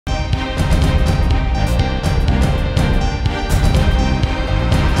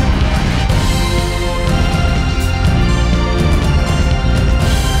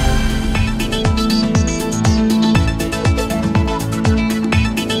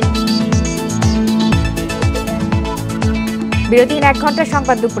বিরতির 1 ঘন্টা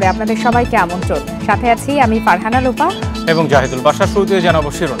সংবাদ দুপুরে আপনাদের সবাইকে আমন্ত্রণ। সাথে আছি আমি ফারহানা লোপা এবং জাহিদুল বাশার। শুরুতে জানাবো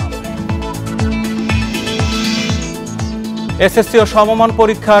শিরোনাম। এসএসসি ও সমমান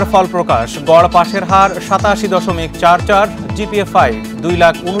পরীক্ষার ফল প্রকাশ। গড় পাশের হার 87.44, জিপিএ 5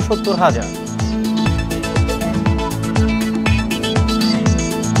 2,69,000।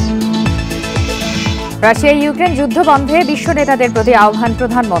 রাশিয়া ইউক্রেন যুদ্ধ বন্ধে বিশ্ব নেতাদের প্রতি আহ্বান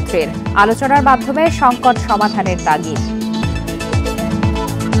প্রধানমন্ত্রীর। আলোচনার মাধ্যমে সংকট সমাধানের তাগিদ।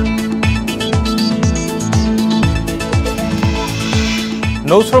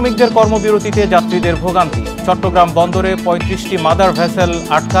 নৌশ্রমিকদের কর্মবিরতিতে যাত্রীদের ভোগান্তি। চট্টগ্রাম বন্দরে 35টি মাদার ভেসেল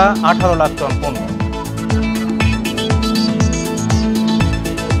আটকা, 18 লাখ টন পণ্য।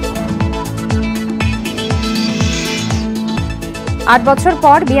 আট বছর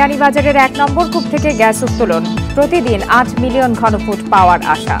পর বিয়ানীবাজারের 1 নম্বর কূপ থেকে গ্যাস উত্তোলন। প্রতিদিন 8 মিলিয়ন ঘনফুট পাওয়ার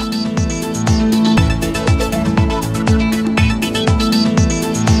আশা।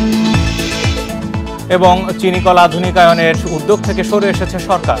 এবং চিনিকল আধুনিকায়নের উদ্যোগ থেকে সরে এসেছে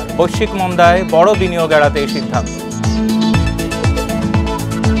সরকার। বৈশ্বিক মন্দায় বড় বিনিয়োগ এড়াতে এই সিদ্ধান্ত।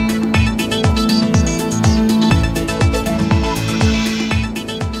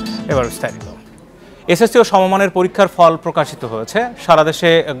 এবার বিস্তারিত। এসএসসি ও সমমানের পরীক্ষার ফল প্রকাশিত হয়েছে। সারা দেশে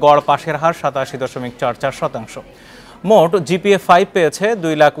গড় পাশের হার 87.44%। মোট জিপিএ 5 পেয়েছে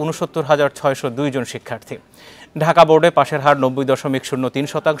 2,69,602 জন শিক্ষার্থী। ঢাকা বোর্ডে পাশের হার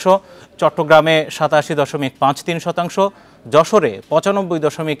 90.03%, চট্টগ্রামে 87.53%, যশোরে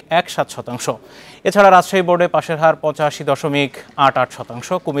 95.17%। এছাড়া রাজশাহী বোর্ডে পাশের হার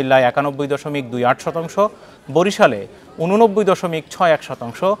 85.88%, কুমিল্লায় 91.28%, বরিশালে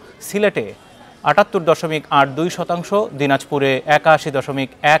 89.61%, সিলেটে 78.82%, দিনাজপুরে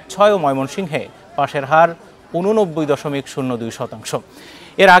 81.16% ও ময়মনসিংহে পাশের হার 89.02%।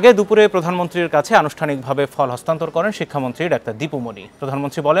 এর আগে দুপুরে প্রধানমন্ত্রীর কাছে আনুষ্ঠানিকভাবে ফল হস্তান্তর করেন শিক্ষামন্ত্রী ডাক্তার দীপুমণি।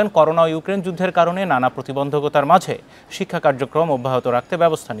 প্রধানমন্ত্রী বলেন, করোনা ও ইউক্রেন যুদ্ধের কারণে নানা প্রতিবন্ধকতার মাঝে শিক্ষা কার্যক্রম অব্যাহত রাখতে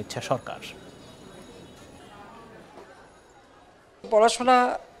ব্যবস্থা নিচ্ছে সরকার। পড়াশোনার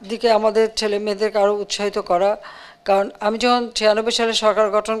দিকে আমাদের ছেলে মেয়েদেরকে আরও উৎসাহিত করা, কারণ আমি যখন 96 সালে সরকার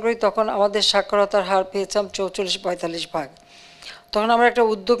গঠন করি তখন আমাদের সাক্ষরতার হার পেয়েছিলাম 44-45 ভাগ। তখন আমরা একটা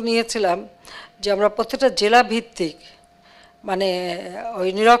উদ্যোগ নিয়েছিলাম যে আমরা প্রত্যেকটা জেলা ভিত্তিক মানে ওই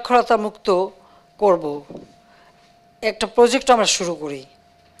নিরক্ষরতা মুক্ত করব, একটা প্রজেক্ট আমরা শুরু করি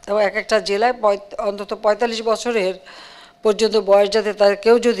এবং একটা জেলায় অন্তত 45 বছরের পর্যন্ত বয়স যাতে তাদের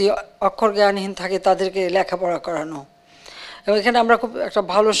কেউ যদি অক্ষর জ্ঞানহীন থাকে তাদেরকে লেখাপড়া করানো। এবং এখানে আমরা খুব একটা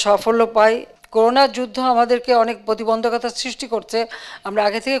ভালো সাফল্য পাই। করোনা যুদ্ধ আমাদেরকে অনেক প্রতিবন্ধকতার সৃষ্টি করছে। আমরা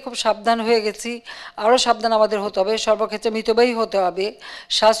আগে থেকে খুব সাবধান হয়ে গেছি, আরও সাবধান আমাদের হতে হবে। সর্বক্ষেত্রে মিতব্যয়ী হতে হবে,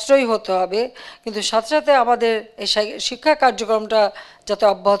 সাশ্রয়ী হতে হবে, কিন্তু সাথে সাথে আমাদের এই শিক্ষা কার্যক্রমটা যাতে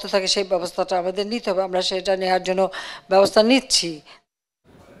অব্যাহত থাকে সেই ব্যবস্থাটা আমাদের নিতে হবে। আমরা সেটা নেওয়ার জন্য ব্যবস্থা নিচ্ছি।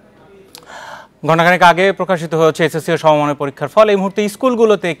 ঘণ্টাখানেক আগে প্রকাশিত হয়েছে এসএসসি ও সমমানের পরীক্ষার ফল। এই মুহূর্তে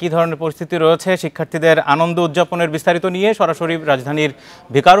স্কুলগুলোতে কি ধরনের পরিস্থিতি রয়েছে, শিক্ষার্থীদের আনন্দ উদযাপনের বিস্তারিত নিয়ে সরাসরি রাজধানীর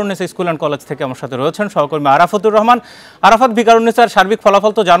ভিকারুন্নেসা স্কুল অ্যান্ড কলেজ থেকে আমার সাথে রয়েছেন সহকর্মী আরাফাতুর রহমান। আরাফাত, ভিকারুন্নেসার সার্বিক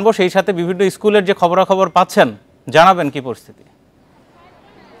ফলাফল তো জানবো, সেই সাথে বিভিন্ন স্কুলের যে খবরাখবর পাচ্ছেন জানাবেন কি পরিস্থিতি?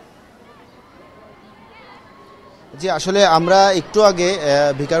 জি, আসলে আমরা একটু আগে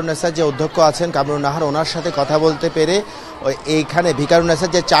ভিকারুন্নেসার যে অধ্যক্ষ আছেন কামরুন নাহার, ওনার সাথে কথা বলতে পেরে এইখানে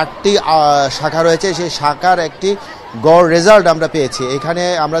ভিকারুন্নেসার যে 4টি শাখা রয়েছে সেই শাখার একটি গড় রেজাল্ট আমরা পেয়েছি। এখানে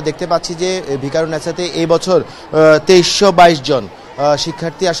আমরা দেখতে পাচ্ছি যে ভিকারুন্নেসাতে এই বছর 2322 জন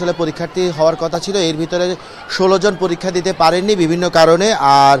শিক্ষার্থী আসলে পরীক্ষার্থী হওয়ার কথা ছিল। এর ভিতরে 16 জন পরীক্ষা দিতে পারেননি বিভিন্ন কারণে,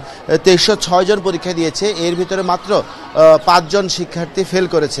 আর 2306 জন পরীক্ষা দিয়েছে। এর ভিতরে মাত্র 5 জন শিক্ষার্থী ফেল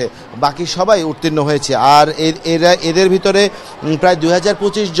করেছে, বাকি সবাই উত্তীর্ণ হয়েছে। আর এদের ভিতরে প্রায়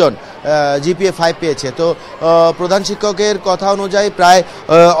 2025 জন জিপিএ 5 পেয়েছে। তো প্রধান শিক্ষকের কথা অনুযায়ী প্রায়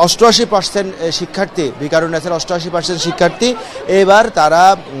 88% শিক্ষার্থী, ভিকারুন্নেসার 88% শিক্ষার্থী এবার তারা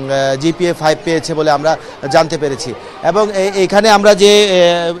জিপিএ 5 পেয়েছে বলে আমরা জানতে পেরেছি। এবং এখানে আমরা যে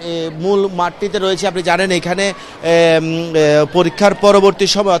মূল মাঠটিতে রয়েছে, আপনি জানেন এখানে পরীক্ষার পরবর্তী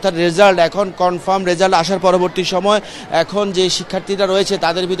সময় অর্থাৎ রেজাল্ট, এখন কনফার্ম রেজাল্ট আসার পরবর্তী সময় এখন যে শিক্ষার্থীরা রয়েছে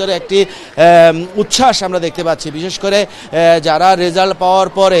তাদের ভিতরে একটি উচ্ছ্বাস আমরা দেখতে পাচ্ছি। বিশেষ করে যারা রেজাল্ট পাওয়ার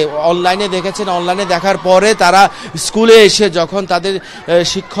পরে অনলাইনে দেখেছেন, অনলাইনে দেখার পরে তারা স্কুলে এসে যখন তাদের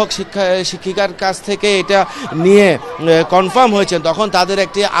শিক্ষিকার কাছ থেকে এটা নিয়ে কনফার্ম হয়েছেন তখন তাদের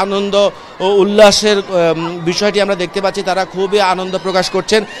একটি আনন্দ ও উল্লাসের বিষয়টি আমরা দেখতে পাচ্ছি। তারা খুবই আনন্দ প্রকাশ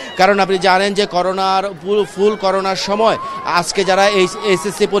করছেন, কারণ আপনি জানেন যে ফুল করোনার সময় আজকে যারা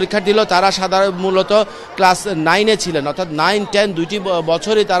এসএসসি পরীক্ষা দিল তারা সাধারণ মূলত ক্লাস 9-এ ছিলেন, অর্থাৎ 9-10 দুইটি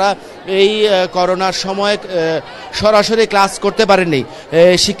বছরই তারা এই করোনার সময় সরাসরি ক্লাস করতে পারেননি।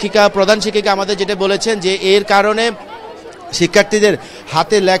 প্রধান শিক্ষিকা আমাদের যেটা বলেছেন যে এর কারণে শিক্ষার্থীদের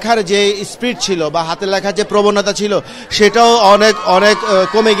হাতে লেখার যে স্পিড ছিল বা হাতে লেখার যে প্রবণতা ছিল সেটাও অনেক অনেক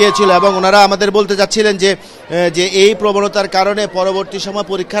কমে গিয়েছিল, এবং ওনারা আমাদের বলতে চাচ্ছিলেন যে এই প্রবণতার কারণে পরবর্তী সময়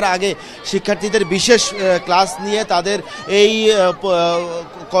পরীক্ষার আগে শিক্ষার্থীদের বিশেষ ক্লাস নিয়ে তাদের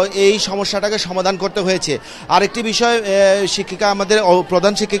এই সমস্যাটাকে সমাধান করতে হয়েছে। আরেকটি বিষয়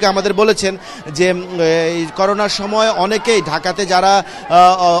প্রধান শিক্ষিকা আমাদের বলেছেন যে করোনার সময় অনেকেই ঢাকাতে যারা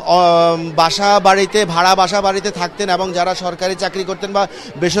ভাড়া বাসা বাড়িতে থাকতেন এবং যারা সরকারি চাকরি করতেন বা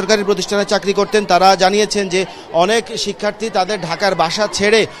বেসরকারি প্রতিষ্ঠানে চাকরি করতেন, তারা জানিয়েছেন যে অনেক শিক্ষার্থী তাদের ঢাকার বাসা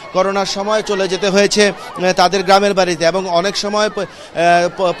ছেড়ে করোনার সময় চলে যেতে হয়েছে তাদের গ্রামের বাড়িতে, এবং অনেক সময়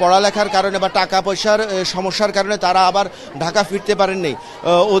পড়ালেখার কারণে বা টাকা পয়সার সমস্যার কারণে তারা আবার ঢাকা ফিরতে পারেননি।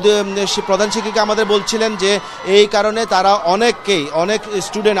 প্রধান শিক্ষিকা আমাদের বলছিলেন যে এই কারণে তারা অনেক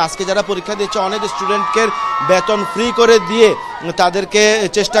স্টুডেন্ট আজকে যারা পরীক্ষা দিচ্ছে অনেক স্টুডেন্টকে বেতন ফ্রি করে দিয়ে তাদেরকে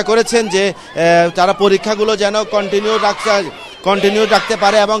চেষ্টা করেছেন যে তারা পরীক্ষাগুলো যেন কন্টিনিউ রাখতে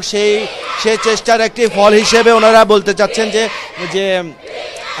পারে, এবং সেই চেষ্টার একটি ফল হিসেবে ওনারা বলতে চাচ্ছেন যে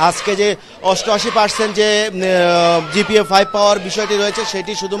আজকে যে 88% যে জিপিএ 5 পাওয়ার বিষয়টি রয়েছে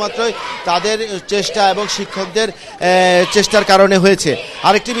সেটি শুধুমাত্রই তাদের চেষ্টা এবং শিক্ষকদের চেষ্টার কারণে হয়েছে।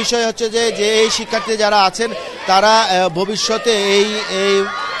 আরেকটি বিষয় হচ্ছে যে এই শিক্ষার্থী যারা আছেন তারা ভবিষ্যতে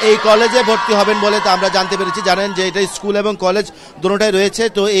এই কলেজে ভর্তি হবেন বলে তা আমরা জানতে পেরেছি। জানেন যে এটা স্কুল এবং কলেজ দুটোটাই রয়েছে,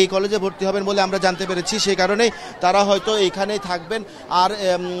 তো এই কলেজে ভর্তি হবেন বলে আমরা জানতে পেরেছি। সেই কারণেই তারা হয়তো এইখানেই থাকবেন। আর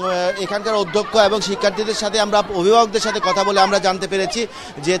এখানকার অধ্যক্ষ এবং শিক্ষার্থীদের সাথে অভিভাবকদের সাথে কথা বলে আমরা জানতে পেরেছি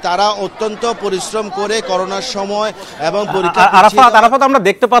যে তারা অত্যন্ত পরিশ্রম করে করোনার সময় এবং আরাফাত আমরা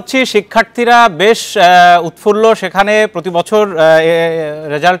দেখতে পাচ্ছি শিক্ষার্থীরা বেশ উৎফুল্ল, সেখানে প্রতি বছর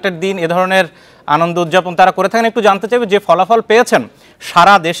রেজাল্টের দিন এ ধরনের আনন্দ উদযাপন তারা করে থাকেন। একটু জানতে চাইবে যে ফলাফল পেয়েছেন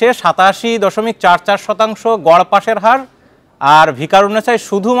সারা দেশে 87.44% গড় পাশের হার, আর ভিকারুন্নেসায়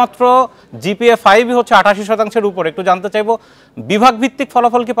শুধুমাত্র জিপিএ 5 হচ্ছে 88%-এর উপর। একটু জানতে চাইবো বিভাগ ভিত্তিক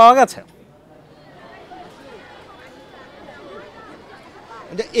ফলাফল কি পাওয়া গেছে?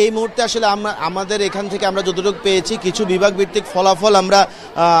 এই মুহূর্তে আসলে আমাদের এখান থেকে আমরা যতটুকু পেয়েছি কিছু বিভাগ ভিত্তিক ফলাফল আমরা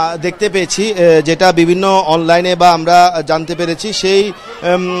দেখতে পেয়েছি, যেটা বিভিন্ন অনলাইনে বা আমরা জানতে পেরেছি। সেই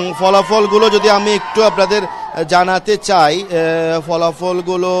ফলাফলগুলো যদি আমি একটু আপনাদের জানাতে চাই,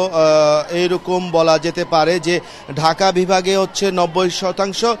 ফলাফলগুলো এইরকম বলা যেতে পারে যে ঢাকা বিভাগে হচ্ছে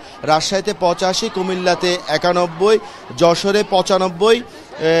 90%, রাজশাহীতে 85%, কুমিল্লাতে 91%, যশোরে 95%,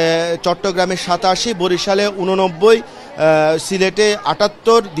 চট্টগ্রামে 87%, বরিশালে 89%, সিলেটে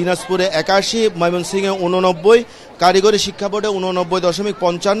 78%, দিনাজপুরে 81%, ময়মনসিংহে 89%, কারিগরি শিক্ষা বোর্ডে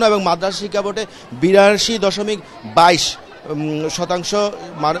 89.55 এবং মাদ্রাসা শিক্ষা বোর্ডে 82.22%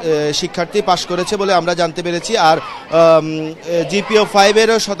 শিক্ষার্থী পাশ করেছে বলে আমরা জানতে পেরেছি। আর জিপিও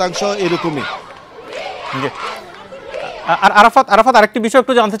 5-এরও শতাংশ এরকমই। আর আরাফাত আরেকটি বিষয়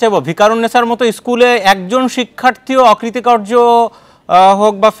একটু জানতে চাইবো, ভিকারুন্নেসার মতো স্কুলে একজন শিক্ষার্থীও অকৃতকার্য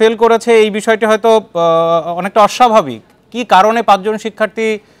হোক বা ফেল করেছে, এই বিষয়টি হয়তো অনেকটা অস্বাভাবিক। কি কারণে 5 জন শিক্ষার্থী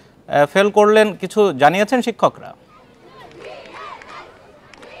ফেল করলেন কিছু জানিয়েছেন শিক্ষকরা?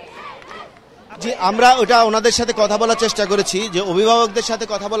 জি, আমরা ওনাদের সাথে কথা বলার চেষ্টা করেছি, যে অভিভাবকদের সাথে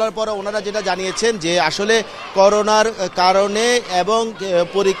কথা বলার পরে ওনারা যেটা জানিয়েছেন যে আসলে করোনার কারণে এবং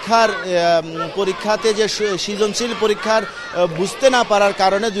পরীক্ষাতে যে সৃজনশীল পরীক্ষার বুঝতে না পারার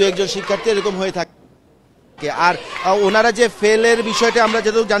কারণে 2-1 জন শিক্ষার্থী এরকম হয়ে থাকে। আর ওনারা যে ফেলের বিষয়টা আমরা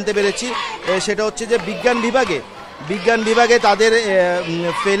যেহেতু জানতে পেরেছি সেটা হচ্ছে যে বিজ্ঞান বিভাগে তাদের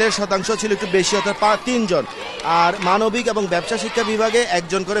ফেলের শতাংশ ছিল একটু বেশি, অর্থাৎ 3 জন, আর মানবিক এবং ব্যবসা শিক্ষা বিভাগে 1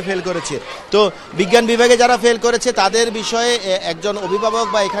 জন করে ফেল করেছে। তো বিজ্ঞান বিভাগে যারা ফেল করেছে তাদের বিষয়ে একজন অভিভাবক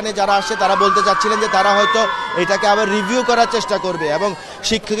বা এখানে যারা আসছে তারা বলতে চাচ্ছিলেন যে তারা হয়তো এটাকে আবার রিভিউ করার চেষ্টা করবে, এবং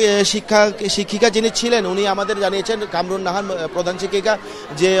শিক্ষিকা যিনি ছিলেন উনি আমাদের জানিয়েছেন, কামরুন নাহার প্রধান শিক্ষিকা,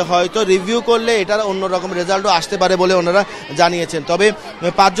 যে হয়তো রিভিউ করলে এটার অন্যরকম রেজাল্টও আসতে পারে বলে ওনারা জানিয়েছেন। তবে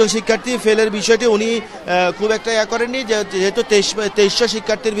 5 জন শিক্ষার্থী ফেলের বিষয়টি উনি খুব একটা করেননি, যেহেতু 2300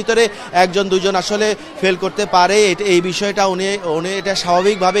 শিক্ষার্থীর ভিতরে 1-2 জন আসলে ফেল করতে পারে, এই বিষয়টা উনি এটা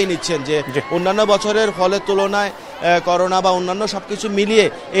স্বাভাবিকভাবেই নিচ্ছেন যে অন্যান্য বছরের ফলের তুলনায় করোনা বা অন্যান্য সবকিছু মিলিয়ে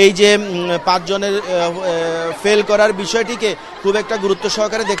এই যে 5 জনের ফেল করার বিষয়টিকে খুব একটা গুরুত্ব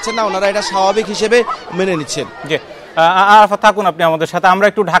সহকারে দেখছেন না, ওনারা এটা স্বাভাবিক হিসেবে মেনে নিচ্ছেন। থাকুন আপনি আমাদের সাথে। আমরা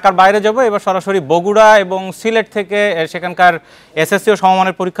একটু ঢাকার বাইরে যাব, এবার সরাসরি বগুড়া এবং সিলেট থেকে সেখানকার এসএসসি ও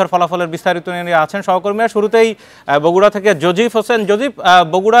সমমানের পরীক্ষার ফলাফলের বিস্তারিত নিয়ে আছেন সহকর্মীরা। শুরুতেই বগুড়া থেকে জজিফ হোসেন। জজিফ,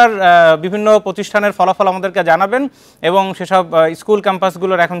 বগুড়ার বিভিন্ন প্রতিষ্ঠানের ফলাফল আমাদেরকে জানাবেন এবং সেসব স্কুল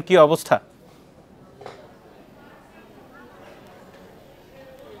ক্যাম্পাসগুলোর এখন কি অবস্থা?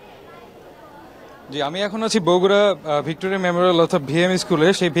 জি, আমি এখন আছি বগুড়া ভিক্টোরিয়া মেমোরিয়াল অর্থাৎ ভিএম স্কুলে।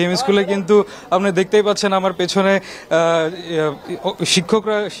 সেই ভিএম স্কুলে কিন্তু আপনি দেখতেই পাচ্ছেন আমার পেছনে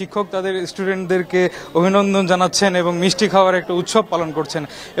শিক্ষক তাদের স্টুডেন্টদেরকে অভিনন্দন জানাচ্ছেন এবং মিষ্টি খাওয়ার একটা উৎসব পালন করছেন।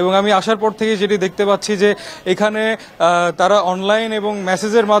 এবং আমি আসার পর থেকে যেটি দেখতে পাচ্ছি যে এখানে তারা অনলাইন এবং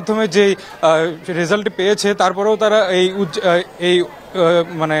মেসেজের মাধ্যমে যেই রেজাল্টটি পেয়েছে, তারপরেও তারা এই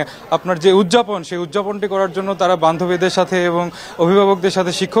মানে আপনার যে উদযাপন, সেই উদযাপনটি করার জন্য তারা বান্ধবীদের সাথে এবং অভিভাবকদের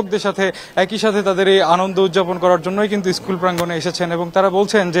সাথে, শিক্ষকদের সাথে একই সাথে তাদের এই আনন্দ উদযাপন করার জন্যই কিন্তু স্কুল প্রাঙ্গণে এসেছেন। এবং তারা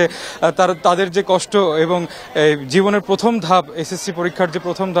বলছেন যে তাদের যে কষ্ট এবং জীবনের প্রথম ধাপ, এসএসসি পরীক্ষার যে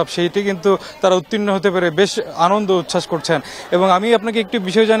প্রথম ধাপ, সেইটি কিন্তু তারা উত্তীর্ণ হতে পেরে বেশ আনন্দ উচ্ছ্বাস করছেন। এবং আমি আপনাকে একটি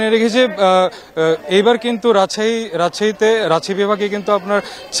বিষয় জানিয়ে রেখেছি, এইবার কিন্তু রাজশাহী বিভাগে কিন্তু আপনার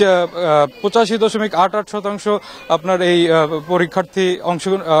 85.88% আপনার এই পরীক্ষার্থী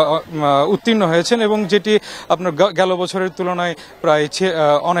উত্তীর্ণ হয়েছেন, এবং যেটি আপনার গেল বছরের তুলনায় প্রায়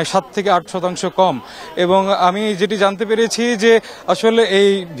 7-8% কম। এবং আমি যেটি জানতে পেরেছি যে আসলে এই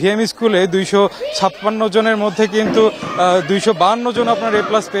ভিএম স্কুলে 256 জনের মধ্যে কিন্তু 252 জন আপনার এ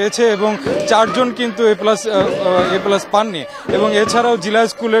প্লাস পেয়েছে এবং 4 জন কিন্তু এ প্লাস পাননি। এবং এছাড়াও জেলা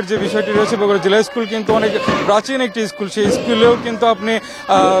স্কুলের যে বিষয়টি রয়েছে, বগুড়া জেলা স্কুল কিন্তু অনেক প্রাচীন একটি স্কুল, সেই স্কুলেও কিন্তু আপনি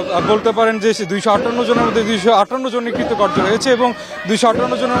বলতে পারেন যে 258 জনের মধ্যে 258 জনই কৃতকার্য হয়েছে এবং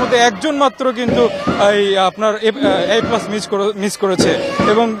 258 জনের মধ্যে একজন মাত্র কিন্তু এই আপনার এ প্লাস মিস করেছে।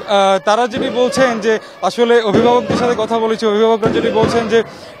 এবং তারা যেটি বলছেন যে আসলে অভিভাবকদের সাথে কথা বলেছি, অভিভাবকরা যেটি বলছেন যে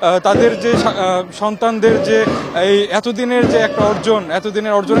তাদের যে সন্তানদের যে এই এতদিনের যে একটা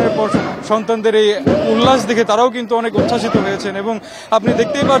এতদিনের অর্জনের পর সন্তানদের এই উল্লাস দেখে তারাও কিন্তু অনেক উচ্ছ্বাসিত হয়েছেন। এবং আপনি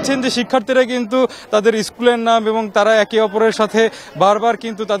দেখতেই পাচ্ছেন যে শিক্ষার্থীরা কিন্তু তাদের স্কুলের নাম এবং তারা একে অপরের সাথে বারবার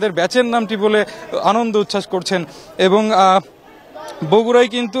কিন্তু তাদের ব্যাচের নামটি বলে আনন্দ উচ্ছ্বাস করছেন। এবং বগুড়ায়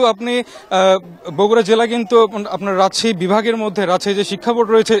কিন্তু বগুড়া জেলা কিন্তু আপনার রাজশাহী বিভাগের মধ্যে, রাজশাহী যে শিক্ষা বোর্ড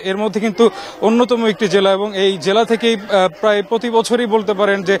রয়েছে এর মধ্যে কিন্তু অন্যতম একটি জেলা, এবং এই জেলা থেকেই প্রায় প্রতি বছরই বলতে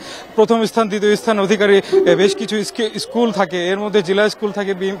পারেন যে প্রথম স্থান, দ্বিতীয় স্থান অধিকারী বেশ কিছু স্কুল থাকে। এর মধ্যে জেলা স্কুল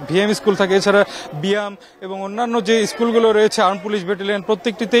থাকে, ভিএম স্কুল থাকে, এছাড়া বিয়াম এবং অন্যান্য যে স্কুলগুলো রয়েছে, আর্ম পুলিশ ব্যাটালিয়ন,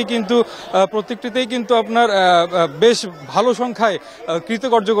 প্রত্যেকটিতেই কিন্তু আপনার বেশ ভালো সংখ্যায়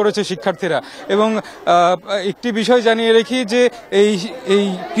কৃতকার্য করেছে শিক্ষার্থীরা। এবং একটি বিষয় জানিয়ে রেখি যে এই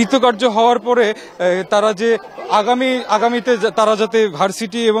কৃতকার্য হওয়ার পরে তারা যে আগামীতে তারা যাতে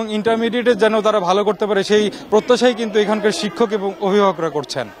ভার্সিটি এবং ইন্টারমিডিয়েটে যেন তারা ভালো করতে পারে, সেই প্রত্যাশাই কিন্তু এখানকার শিক্ষক এবং অভিভাবকরা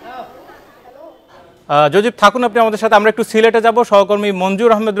করছেন। জজিব, থাকুন আপনি আমাদের সাথে। আমরা একটু সিলেটে যাব, সহকর্মী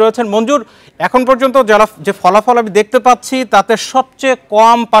মঞ্জুর আহমেদ রয়েছেন। মঞ্জুর, এখন পর্যন্ত যে ফলাফল আমি দেখতে পাচ্ছি তাতে সবচেয়ে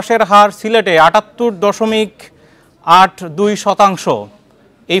কম পাশের হার সিলেটে 78.82%।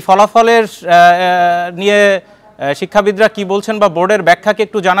 এই ফলাফলের নিয়ে শিক্ষাবিদরা কি বলছেন বা বোর্ডের ব্যাখ্যাকে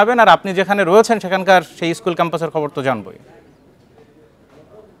একটু জানাবেন, আর আপনি যেখানে রয়েছেন সেখানকার সেই স্কুল ক্যাম্পাসের খবর তো জানবই।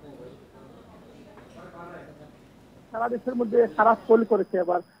 সারা দেশের মধ্যে খারাপ ফল করেছে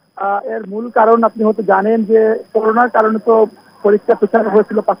এবার। এর মূল কারণ আপনি হয়তো জানেন যে করোনার কারণে তো পরীক্ষা পেছানো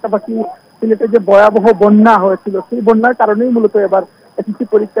হয়েছিল, পাশাপাশি সিলেটে যে ভয়াবহ বন্যা হয়েছিল সেই বন্যার কারণেই মূলত এবার এসএসসি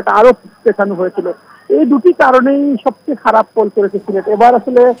পরীক্ষাটা আরো পেছানো হয়েছিল। এই দুটি কারণেই সবচেয়ে খারাপ ফল করেছে সিলেট। এবার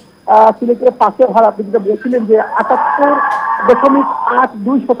আসলে সিলেটের পাশের হার আপনি যেটা বলছিলেন যে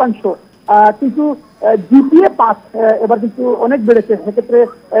 78.82%, কিন্তু জিপিএ পাস এবার কিন্তু অনেক বেড়েছে। সেক্ষেত্রে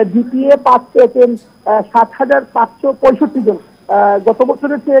জিপিএ পাস পেয়েছেন 7,565 জন। গত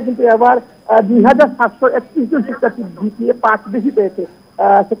বছরের চেয়ে কিন্তু এবার 2,731 জন শিক্ষার্থী জিপিএ পাস বেশি পেয়েছে।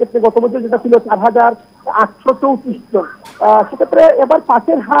 সেক্ষেত্রে গত বছর যেটা ছিল 4,834 জন। সেক্ষেত্রে এবার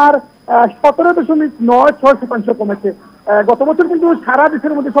পাসের হার 17.96% কমেছে। গত বছর কিন্তু সারা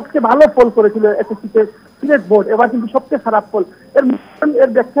দেশের মধ্যে সবচেয়ে ভালো ফল করেছিল এসএসসিতে সিলেট বোর্ড, এবার কিন্তু সবচেয়ে খারাপ ফল। এর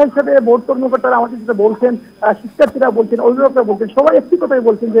ব্যাখ্যা হিসেবে বোর্ড কর্মকর্তারা আমাদের যেটা বলছেন, শিক্ষার্থীরা বলছেন, অভিভাবকরা বলছেন, সবাই একটি কথাই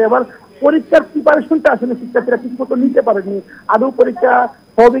বলছেন যে এবার পরীক্ষার প্রিপারেশনটা আসলে শিক্ষার্থীরা ঠিক মতো নিতে পারেনি। আদৌ পরীক্ষা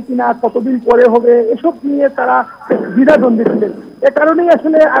হবে কিনা, কতদিন পরে হবে, এসব নিয়ে তারা দ্বিধাদ্বন্দ্বে ছিলেন। এ কারণেই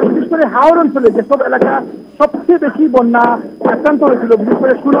আসলে আর বিশেষ করে হাওড় অঞ্চলে যেসব এলাকা সবচেয়ে বেশি বন্যা আক্রান্ত হয়েছিল, বিশেষ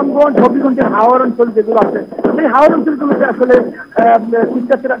করে সুনামগঞ্জ, হবিগঞ্জের হাওড় অঞ্চল যেগুলো আছে, সেই হাওড় অঞ্চলগুলোতে আসলে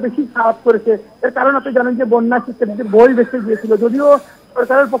শিক্ষার্থীরা বেশি খারাপ করেছে। এর কারণ আপনি জানেন যে বন্যা শিক্ষার্থীদের বই বেঁচে গিয়েছিল, যদিও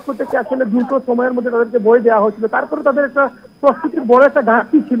সরকারের পক্ষ থেকে আসলে দ্রুত সময়ের মধ্যে তাদেরকে বই দেওয়া হয়েছিল, তারপরে তাদের একটা প্রস্তুতির বড় একটা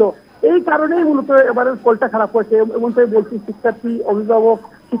ঘাটতি ছিল। এই কারণেই মূলত এবারের ফলটা খারাপ হয়েছে। এমনটাই বলছি, শিক্ষার্থী, অভিভাবক,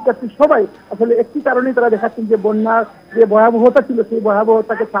 শিক্ষার্থী সবাই আসলে একটি কারণেই তারা দেখাচ্ছেন যে বন্যার যে ভয়াবহতা ছিল সেই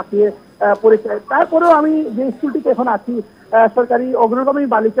ভয়াবহতাকে ছাপিয়ে পরীক্ষায়। তারপরেও আমি যে স্কুলটিতে এখন আছি, সরকারি অগ্রগামী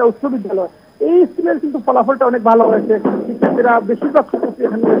বালিকা উচ্চ বিদ্যালয়, এই স্কুলের কিন্তু ফলাফলটা অনেক ভালো হয়েছে, শিক্ষার্থীরা বেশিরভাগ শিক্ষার্থী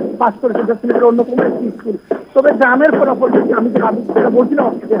এখানে পাস করেছে, যা সিলেটের অন্যতম একটি স্কুল। তবে গ্রামের ফলাফল আমি যেটা বলছিলাম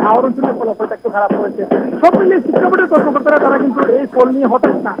যে হাওড় অঞ্চলের ফলাফলটা একটু খারাপ হয়েছে। সব মিলিয়ে শিক্ষা বোর্ডের কর্মকর্তারা তারা কিন্তু এই ফল নিয়ে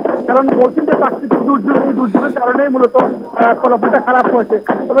হতাশ না, কারণ বলছেন যে প্রাকৃতিক দুর্যোগ, এই দুর্যোগের কারণেই মূলত ফলাফলটা খারাপ হয়েছে।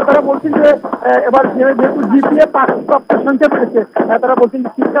 তবে তারা বলছেন যে এবার যেহেতু জিপিএ প্রাপ্তের সংখ্যা বেড়েছে, তারা বলছেন যে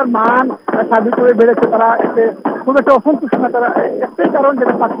শিক্ষার মান সার্বিকভাবে বেড়েছে, তারা খুব একটা অসন্তুষ্ট না। তারা একটাই কারণ,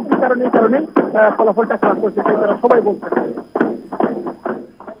 যেটা প্রাকৃতিক কারণে, এই কারণেই ফলাফলটা খারাপ করছে, তারা সবাই বলছে।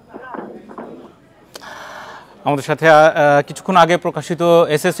 আমাদের সাথে কিছুক্ষণ আগে প্রকাশিত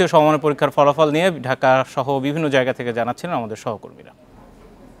এসএসসি সমমানের পরীক্ষার ফলাফল নিয়ে ঢাকা সহ বিভিন্ন জায়গা থেকে জানাচ্ছিলেন আমাদের সহকর্মীরা।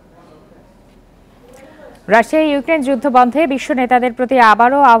 রাশিয়া ইউক্রেন যুদ্ধ বন্ধে বিশ্ব নেতাদের প্রতি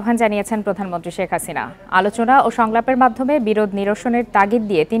আবারও আহ্বান জানিয়েছেন প্রধানমন্ত্রী শেখ হাসিনা। আলোচনা ও সংলাপের মাধ্যমে বিরোধ নিরসনের তাগিদ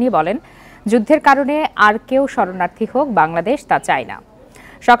দিয়ে তিনি বলেন, যুদ্ধের কারণে আর কেউ শরণার্থী হোক বাংলাদেশ তা চায় না।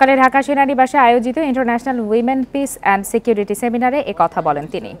 সকালে ঢাকা সেনানিবাসে আয়োজিত international women peace and security সেমিনারে কথা বলেন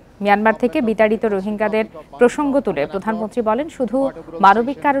তিনি। মিয়ানমার থেকে বিতাড়িত রোহিঙ্গাদের প্রসঙ্গ তুলে প্রধানমন্ত্রী বলেন, শুধু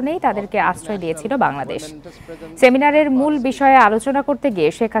মানবিক কারণেই তাদেরকে আশ্রয় দিয়েছিল বাংলাদেশ। সেমিনারের মূল বিষয়ে আলোচনা করতে গিয়ে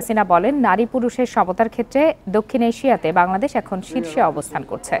শেখ হাসিনা বলেন, নারী পুরুষের সমতার ক্ষেত্রে দক্ষিণ এশিয়াতে বাংলাদেশ এখন শীর্ষে অবস্থান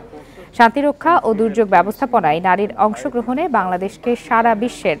করছে। শান্তিরক্ষা ও দুর্যোগ ব্যবস্থাপনায় নারীর অংশগ্রহণে বাংলাদেশকে সারা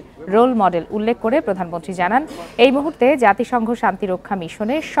বিশ্বের রোল মডেল উল্লেখ করে প্রধানমন্ত্রী জানান, এই মুহূর্তে জাতিসংঘ শান্তিরক্ষা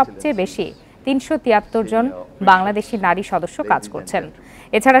মিশনে সবচেয়ে বেশি ৩৭৩ জন বাংলাদেশি নারী সদস্য কাজ করছেন।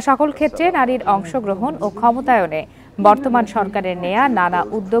 এছাড়া সকল ক্ষেত্রে নারীর অংশগ্রহণ ও ক্ষমতায়নে বর্তমান সরকারের নেয়া নানা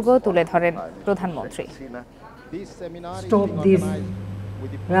উদ্যোগও তুলে ধরেন প্রধানমন্ত্রী।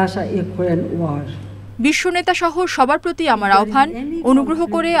 বিশ্বনেতা সহ সবার প্রতি আমার আহ্বান, অনুগ্রহ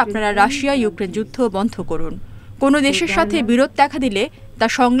করে আপনারা রাশিয়া ইউক্রেন যুদ্ধ বন্ধ করুন। কোনো দেশের সাথে বিরোধ দেখা দিলে তা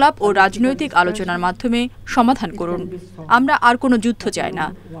সংলাপ ও রাজনৈতিক আলোচনার মাধ্যমে সমাধান করুন। আমরা আর কোনো যুদ্ধ চাই না।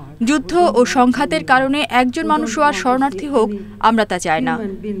 যুদ্ধ ও সংঘাতের কারণে একজন মানুষও আর শরণার্থী হোক, আমরা তা চাই না,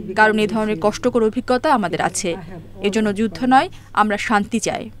 কারণ এ ধরনের কষ্টকর অভিজ্ঞতা আমাদের আছে। এজন্য যুদ্ধ নয়, আমরা শান্তি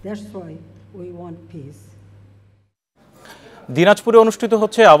চাই। দিনাজপুরে অনুষ্ঠিত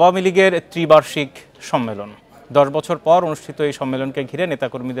হচ্ছে আওয়ামী লীগের ত্রিবার্ষিক সম্মেলন। 10 বছর পর অনুষ্ঠিত এই সম্মেলনকে ঘিরে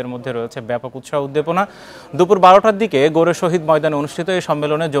নেতাকর্মীদের মধ্যে রয়েছে ব্যাপক উৎসাহ উদ্দীপনা। দুপুর 12টার দিকে গোরে শহীদ ময়দানে অনুষ্ঠিত এই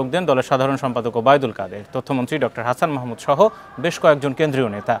সম্মেলনে যোগ দেন দলের সাধারণ সম্পাদক ওবায়দুল কাদের, তথ্যমন্ত্রী ডক্টর হাসান মাহমুদ সহ বেশ কয়েকজন কেন্দ্রীয়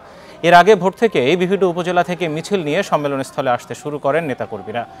নেতা। এর আগে ভোর থেকেই বিভিন্ন উপজেলা থেকে মিছিল নিয়ে সম্মেলনস্থলে আসতে শুরু করেন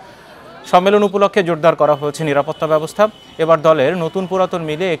নেতাকর্মীরা। সম্মেলন উপলক্ষে জোরদার করা হয়েছে নিরাপত্তা ব্যবস্থা। এবার দলের নতুন পুরাতন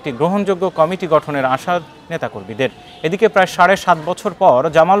মিলে একটি গ্রহণযোগ্য কমিটি গঠনের আশা নেতাকর্মীদের। এদিকে প্রায় 7.5 বছর পর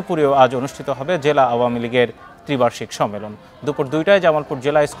জামালপুরেও আজ অনুষ্ঠিত হবে জেলা আওয়ামী লীগের ত্রিবার্ষিক সম্মেলন। দুপুর 2টায় জামালপুর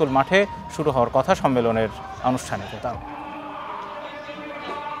জেলা স্কুল মাঠে শুরু হওয়ার কথা সম্মেলনের আনুষ্ঠানিকতা।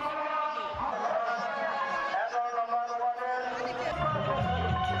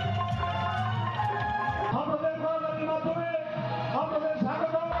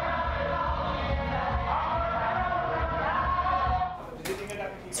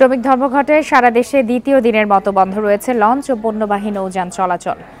 শ্রমিক ধর্মঘটে সারা দেশে দ্বিতীয় দিনের মতো বন্ধ রয়েছে লঞ্চ ও পণ্যবাহী নৌযান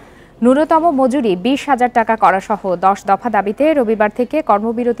চলাচল। ন্যূনতম মজুরি 20,000 টাকা করা সহ 10 দফা দাবিতে রবিবার থেকে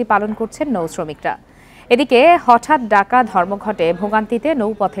কর্মবিরতি পালন করছেন নৌ শ্রমিকরা। এদিকে হঠাৎ ডাকা ধর্মঘটে ভোগান্তিতে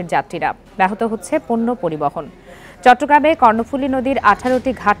নৌপথের যাত্রীরা, ব্যাহত হচ্ছে পণ্য পরিবহন। চট্টগ্রামে কর্ণফুলী নদীর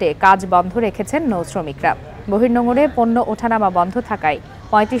 18টি ঘাটে কাজ বন্ধ রেখেছেন নৌ শ্রমিকরা। বহির্নোঙরে পণ্য ওঠানামা বন্ধ থাকায়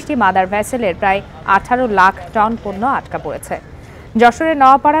 35টি মাদার ভেসেলের প্রায় 18 লাখ টন পণ্য আটকা পড়েছে। যশোরের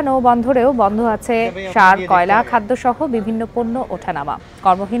নওয়াপাড়া নৌবন্দরেও বন্ধ আছে সার, কয়লা, খাদ্যসহ বিভিন্ন পণ্য ওঠানামা।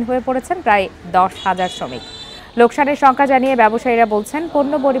 কর্মহীন হয়ে পড়েছেন প্রায় 10,000 শ্রমিক। লোকসানের সংখ্যা জানিয়ে ব্যবসায়ীরা বলছেন,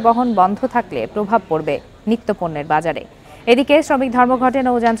 পণ্য পরিবহন বন্ধ থাকলে প্রভাব পড়বে নিত্যপণ্যের বাজারে। এদিকে শ্রমিক ধর্মঘটে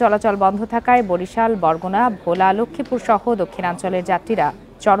নৌযান চলাচল বন্ধ থাকায় বরিশাল, বরগুনা, ভোলা, লক্ষ্মীপুর সহ দক্ষিণাঞ্চলের যাত্রীরা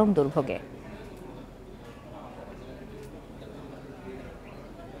চরম দুর্ভোগে।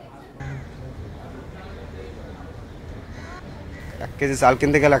 1 কেজি চাল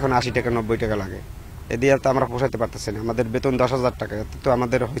কিনতে গেলে এখন 80 টাকা 90 টাকা লাগে। এদিকে তো আমরা পোষাতে পারতেছি না। আমাদের বেতন 10,000 টাকা, তো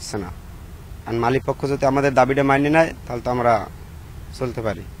আমাদের হচ্ছে না। আর মালিক পক্ষ যদি আমাদের দাবিটা মাইনে নেয় তাহলে তো আমরা চলতে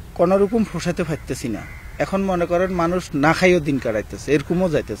পারি। কোনো রকম পোষাতে পারতেছি না। এখন মনে করেন মানুষ না খাইও দিন কাটাইতেছে, এরকমও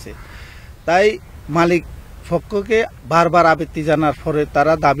যাইতেছে। তাই মালিক পক্ষকে বারবার আবেদন জানার পরে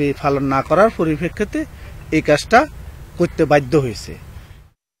তারা দাবি পালন না করার পরিপ্রেক্ষিতে এই কাজটা করতে বাধ্য হয়েছে।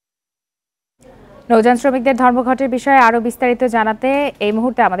 নৌযান শ্রমিকদের ধর্মঘটের বিষয়ে আরো বিস্তারিত জানাতে এই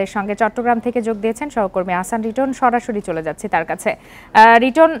মুহূর্তে আমাদের সঙ্গে চট্টগ্রাম থেকে যোগ দিয়েছেন সহকর্মী আহসান রিটন। সরাসরি চলে যাচ্ছি তার কাছে।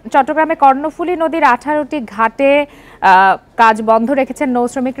 রিটন, চট্টগ্রামে কর্ণফুলী নদীর 18টি ঘাটে কাজ বন্ধ রেখেছেন নৌ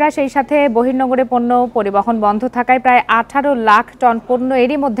শ্রমিকরা, সেই সাথে বহির্নোঙরে পণ্য পরিবহন বন্ধ থাকায় প্রায় 18 লাখ টন পণ্য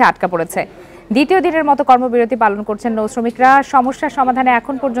এরই মধ্যে আটকা পড়েছে। দ্বিতীয় দিনের মতো কর্মবিরতি পালন করছেন নৌ শ্রমিকরা। সমস্যার সমাধানে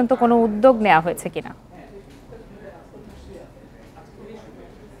এখন পর্যন্ত কোনো উদ্যোগ নেওয়া হয়েছে কিনা?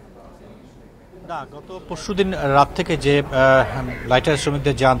 না, গত পরশুদিন রাত থেকে যে লাইটার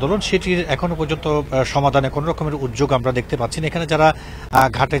শ্রমিকদের যে আন্দোলন, সেটির এখনো পর্যন্ত সমাধানে কোনো রকমের উদ্যোগ আমরা দেখতে পাচ্ছি না। এখানে যারা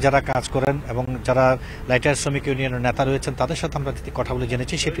ঘাটে যারা কাজ করেন এবং যারা লাইটার শ্রমিক ইউনিয়নের নেতা রয়েছেন, তাদের সাথে আমরা কথা বলে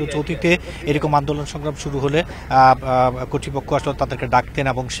জেনেছি সেটি হচ্ছে অতীতে এরকম আন্দোলন সংগ্রাম শুরু হলে কর্তৃপক্ষ আসলে তাদেরকে ডাকতেন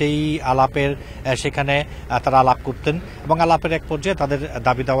এবং সেই আলাপের সেখানে তারা আলাপ করতেন এবং আলাপের এক পর্যায়ে তাদের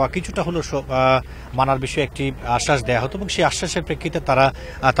দাবি দেওয়া কিছুটা হলো মানার বিষয়ে একটি আশ্বাস দেওয়া হতো এবং সেই আশ্বাসের প্রেক্ষিতে তারা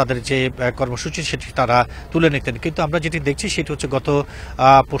তাদের যে কর্মসূচি সেটি তারা তুলে নিতেন। কিন্তু আমরা যেটি দেখছি সেটি হচ্ছে গত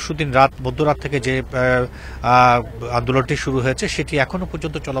পরশুদিন মধ্যরাত থেকে যে আন্দোলনটি শুরু হয়েছে সেটি এখনো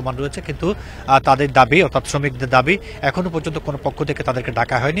পর্যন্ত চলমান রয়েছে। কিন্তু তাদের দাবি অর্থাৎ শ্রমিকদের দাবি এখনো পর্যন্ত কোনো পক্ষ থেকে তাদেরকে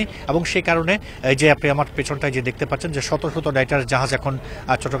ডাকা হয়নি এবং সেই কারণে এই যে আপনি আমার পেছনটায় যে দেখতে পাচ্ছেন যে শত শত লাইটার জাহাজ এখন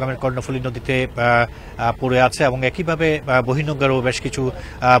চট্টগ্রামের কর্ণফুলী নদীতে পড়ে আছে এবং একইভাবে বহির্নোঙ্গেরও বেশ কিছু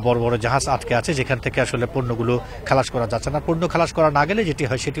বড় বড় জাহাজ আটকে আছে, যেখান থেকে আসলে পণ্যগুলো খালাস করা যাচ্ছে না। পণ্য খালাস করা না গেলে যেটি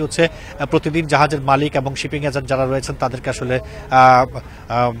হয় সেটি হচ্ছে প্রতিদিন জাহাজের মালিক এবং শিপিং এজেন্ট যারা রয়েছেন তাদেরকে আসলে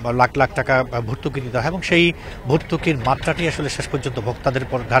লাখ লাখ টাকা ভর্তুকি দিতে হয় এবং সেই ভর্তুকির মাত্রাটি আসলে শেষ পর্যন্ত ভোক্তাদের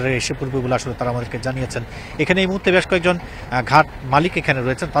ঘাড়ে এসে পড়বে বলে আসলে তারা আমাদেরকে জানিয়েছেন। এখানে এই মুহূর্তে বেশ কয়েকজন ঘাট মালিক এখানে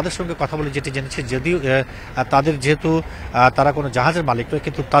রয়েছেন, তাদের সঙ্গে কথা বলে যেটি জেনেছি, যদিও তাদের যেহেতু তারা কোনো জাহাজের মালিক নয়,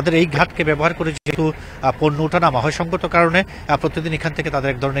 কিন্তু তাদের এই ঘাটকে ব্যবহার করে যেহেতু পণ্য ওঠানামা হয় সঙ্গত কারণে প্রতিদিন এখান থেকে তাদের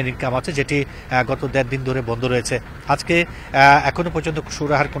এক ধরনের ইনকাম আছে, যেটি গত 1.5 দিন ধরে বন্ধ রয়েছে। আজকে এখনো পর্যন্ত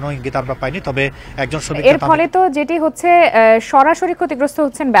সুরাহার কোনো ইঙ্গিত আমরা পাইনি, তবে একজন শ্রমিক এর ফলে তো যেটি হচ্ছে সরাসরি ক্ষতিগ্রস্ত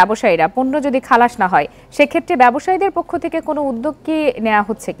হচ্ছেন ব্যবসায়ীরা। পণ্য যদি খালাস না হয় সেক্ষেত্রে ব্যবসায়ীদের পক্ষ থেকে কোনো উদ্যোগ কি নেওয়া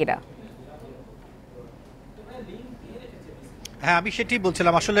হচ্ছে কিনা? হ্যাঁ, আমি সেটি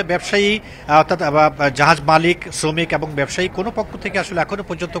বলছিলাম। আসলে ব্যবসায়ী অর্থাৎ জাহাজ মালিক, শ্রমিক এবং ব্যবসায়ী কোনো পক্ষ থেকে আসলে এখনো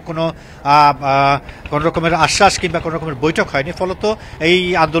পর্যন্ত কোনো রকমের আশ্বাস কিংবা কোনো রকমের বৈঠক হয়নি। ফলত এই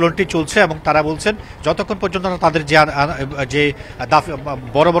আন্দোলনটি চলছে এবং তারা বলছেন যতক্ষণ পর্যন্ত তাদের যে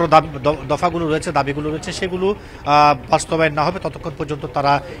বড় বড় দফাগুলো রয়েছে, দাবিগুলো রয়েছে, সেগুলো বাস্তবায়ন না হবে ততক্ষণ পর্যন্ত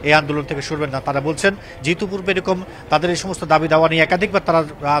তারা এই আন্দোলন থেকে সরবেন না। তারা বলছেন যেহেতু পূর্বে এরকম তাদের এই সমস্ত দাবি দাওয়া নিয়ে একাধিকবার তারা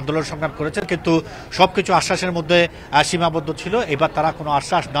আন্দোলন সংগ্রাম করেছেন, কিন্তু সবকিছু আশ্বাসের মধ্যে সীমাবদ্ধ ছিল। এবার তারা কোনো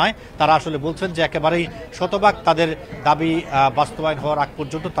আশ্বাস নয়, তারা আসলে বলছেন যে একেবারেই শতভাগ তাদের দাবি বাস্তবায়ন হওয়ার আগ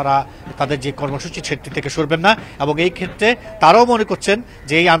পর্যন্ত তারা তাদের যে কর্মসূচি সেটি থেকে সরবেন না এবং এই ক্ষেত্রে তারাও মনে করছেন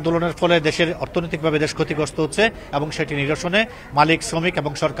যে এই আন্দোলনের ফলে দেশের অর্থনৈতিকভাবে দেশ ক্ষতিগ্রস্ত হচ্ছে এবং সেটি নিরসনে মালিক, শ্রমিক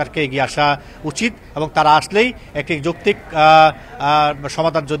এবং সরকারকে এগিয়ে আসা উচিত এবং তারা আসলেই একটি যৌক্তিক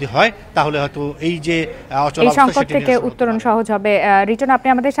সমাধান যদি হয় তাহলে হয়তো এই যে সংকট থেকে উত্তরণ সহজ হবে। রিটন, আপনি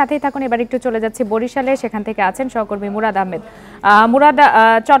আমাদের সাথেই থাকুন। এবার একটু চলে যাচ্ছি বরিশালে, সেখান থেকে আছেন সহকর্মী মুরাদ আহমেদ। মুরাদ,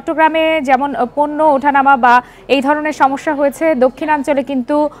 চট্টগ্রামে যেমন পণ্য ওঠানামা বা এই ধরনের সমস্যা হয়েছে, দক্ষিণাঞ্চলে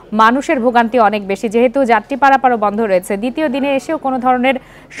কিন্তু মানুষের ভোগান্তি অনেক বেশি, যেহেতু যাত্রী পারাপারও বন্ধ রয়েছে। দ্বিতীয় দিনে এসেও কোনো ধরনের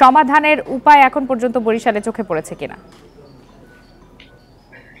সমাধানের উপায় এখন পর্যন্ত বরিশালে চোখে পড়েছে কিনা?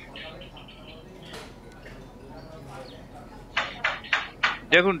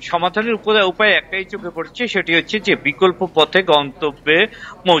 দেখুন, সমাধানের উপায় একটাই চোখে পড়ছে, সেটি হচ্ছে যে বিকল্প পথে গন্তব্যে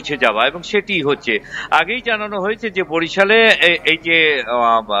পৌঁছে যাওয়া এবং সেটি হচ্ছে আগেই জানানো হয়েছে যে বরিশালে এই যে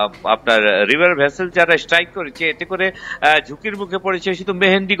আপনার রিভার ভেসেল যারা স্ট্রাইক করেছে, এতে করে ঝুঁকির মুখে পড়েছে শুধু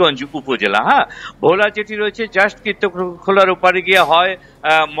মেহেন্দিগঞ্জ উপজেলা। হ্যাঁ, ভোলা যেটি রয়েছে জাস্ট কীর্তখোলার ওপারে গিয়ে হয়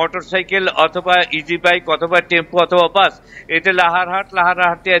মোটরসাইকেল অথবা ইজি বাইক অথবা টেম্পো অথবা বাস, এতে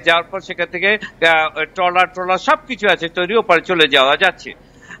লাহারহাট দিয়ে যাওয়ার পর সেখান থেকে ট্রলার সবকিছু আছে তৈরি, ওপারে চলে যাওয়া যাচ্ছে।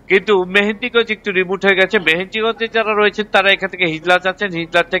 কিন্তু মেহেন্দিগঞ্জ একটু রিমোট হয়ে গেছে। মেহেন্দিগঞ্জে যারা রয়েছেন তারা এখান থেকে হিজলা যাচ্ছেন,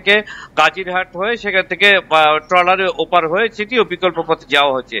 হিজলার থেকে কাজিরহাট হয়ে সেখান থেকে ট্রলারে ওপার হয়ে সেটিও বিকল্প পথে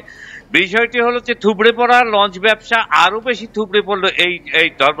যাওয়া হচ্ছে। বিষয়টি হলো যে থুবড়ে পড়া লঞ্চ ব্যবসা আরো বেশি থুবড়ে পড়লো এই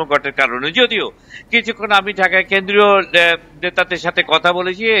ধর্মঘটের কারণে। যদিও কিছুক্ষণ আমি ঢাকায় কেন্দ্রীয় নেতাদের সাথে কথা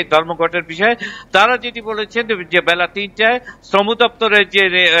বলেছি এই ধর্মঘটের বিষয়ে, তারা যেটি বলেছেন যে বেলা 3টায় শ্রম দপ্তরের যে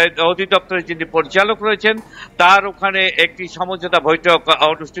অধিদপ্তরের যিনি পরিচালক রয়েছেন তার ওখানে একটি সমঝোতা বৈঠক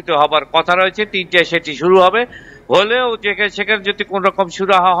অনুষ্ঠিত হবার কথা রয়েছে। 3টায় সেটি শুরু হবে। হলেও সেখানে যদি কোন রকম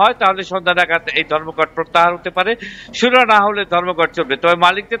সুরাহা হয় তাহলে সন্ধ্যা নাগাদ এই ধর্মঘট প্রত্যাহার হতে পারে, সুরা না হলে ধর্মঘট চলবে। তবে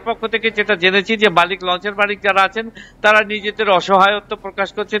মালিকদের পক্ষ থেকে যেটা জেনেছি যে লঞ্চের মালিক যারা আছেন তারা নিজেদের অসহায়ত্ব প্রকাশ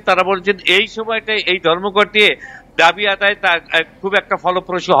করছেন। তারা বলছেন এই সময়টায় এই ধর্মঘট দিয়ে দাবি আদায় তা খুব একটা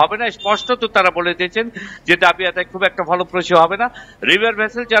ফলপ্রসূ হবে না। স্পষ্টত তারা বলে দিয়েছেন যে দাবি আদায় খুব একটা ফলপ্রসূ হবে না। রিভার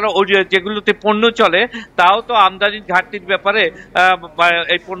ভেসেল যারা যেগুলোতে পণ্য চলে তাও তো আমদানির ঘাটতির ব্যাপারে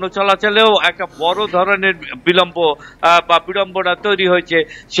এই পণ্য চলাচলেও একটা বড় ধরনের বিলম্ব বা বিড়ম্বনা তৈরি হয়েছে।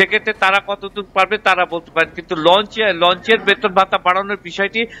 সেক্ষেত্রে তারা কতদূর পারবে তারা বলতে পারেন, কিন্তু লঞ্চের বেতন ভাতা বাড়ানোর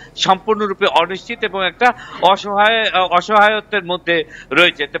বিষয়টি সম্পূর্ণরূপে অনিশ্চিত এবং একটা অসহায়ত্বের মধ্যে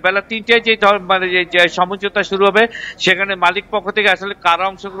রয়েছে। তো বেলা 3টায় যে সমঝোতা শুরু হবে সেখানে মালিক পক্ষ থেকে আসলে কারা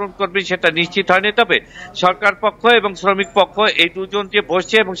অংশগ্রহণ করবে সেটা নিশ্চিত হয়নি। তবে সরকার পক্ষ এবং শ্রমিক পক্ষ এই দুজন যে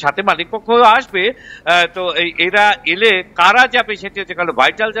বসছে এবং সাথে মালিক পক্ষ আসবে, তো এরা এলে কারা যাবে সেটি হচ্ছে কারণ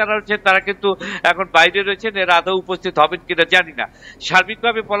ভাইটাল যারা রয়েছে তারা কিন্তু এখন বাইরে রয়েছেন, এরা আদৌ উপস্থিত হবেন কিনা জানি না।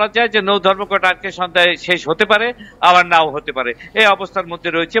 সার্বিকভাবে বলা যায় যে নৌ ধর্মঘট আজকে সন্ধ্যায় শেষ হতে পারে, আবার নাও হতে পারে। এই অবস্থার মধ্যে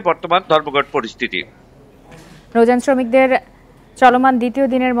রয়েছে বর্তমান ধর্মঘট পরিস্থিতি। নৌযান শ্রমিকদের চলমান দ্বিতীয়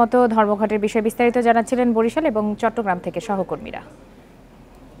দিনের মতো ধর্মঘটের বিষয়ে বিস্তারিত জানাচ্ছিলেন বরিশাল এবং চট্টগ্রাম থেকে সহকর্মীরা।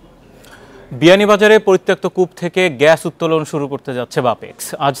 বিয়ানীবাজারে পরিত্যক্ত কূপ থেকে গ্যাস উত্তোলন শুরু করতে যাচ্ছে বাপেক্স।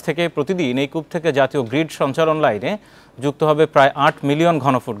 আজ থেকে প্রতিদিন এই কূপ থেকে জাতীয় গ্রিড সঞ্চালন লাইনে যুক্ত হবে প্রায় 8 মিলিয়ন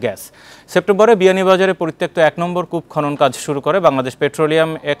ঘনফুট গ্যাস। সেপ্টেম্বরে বিয়ানীবাজারে পরিত্যক্ত 1 নম্বর কূপ খনন কাজ শুরু করে Bangladesh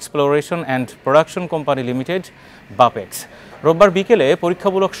petroleum exploration and production company limited Bapex. রোববার বিকেলে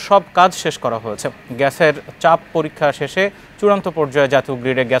পরীক্ষামূলক সব কাজ শেষ করা হয়েছে। গ্যাসের চাপ পরীক্ষা শেষে চূড়ান্ত পর্যায়ে জাতীয়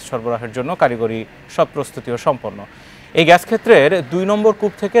গ্রিডে গ্যাস সরবরাহের জন্য কারিগরি সব প্রস্তুতিও সম্পন্ন। এই গ্যাস ক্ষেত্রের 2 নম্বর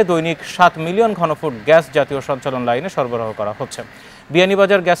কূপ থেকে দৈনিক 7 মিলিয়ন ঘনফুট গ্যাস জাতীয় সঞ্চালন লাইনে সরবরাহ করা হচ্ছে।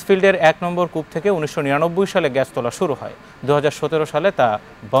 বিয়ানীবাজার গ্যাস ফিল্ডের 1 নম্বর কূপ থেকে 1999 সালে গ্যাস তোলা শুরু হয়। 2017 সালে তা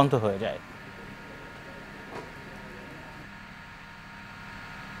বন্ধ হয়ে যায়।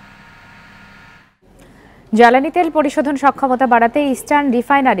 জ্বালানি তেল পরিশোধন সক্ষমতা বাড়াতে ইস্টার্ন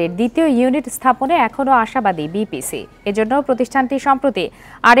রিফাইনারির দ্বিতীয় ইউনিট স্থাপনে এখনও আশাবাদী বিপিসি। এজন্য প্রতিষ্ঠানটি সম্প্রতি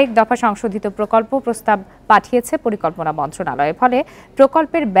আরেক দফা সংশোধিত প্রকল্প প্রস্তাব পাঠিয়েছে পরিকল্পনা মন্ত্রণালয়ে। ফলে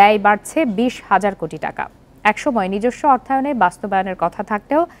প্রকল্পের ব্যয় বাড়ছে 20,000 কোটি টাকা। একসময় নিজস্ব অর্থায়নে বাস্তবায়নের কথা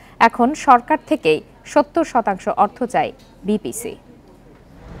থাকলেও এখন সরকার থেকেই 70% অর্থ চায় বিপিসি।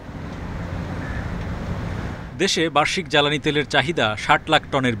 দেশে বার্ষিক জ্বালানি তেলের চাহিদা 60 লাখ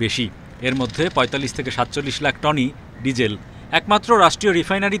টনের বেশি। এর মধ্যে 45 থেকে 47 লাখ টনই ডিজেল। একমাত্র রাষ্ট্রীয়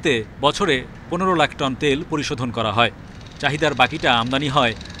রিফাইনারিতে বছরে 15 লাখ টন তেল পরিশোধন করা হয়। চাহিদার বাকিটা আমদানি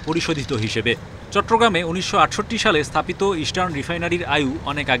হয় পরিশোধিত হিসেবে। চট্টগ্রামে 1968 সালে স্থাপিত ইস্টার্ন রিফাইনারির আয়ু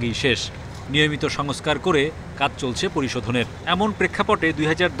অনেক আগেই শেষ। নিয়মিত সংস্কার করে কাজ চলছে পরিশোধনের। এমন প্রেক্ষাপটে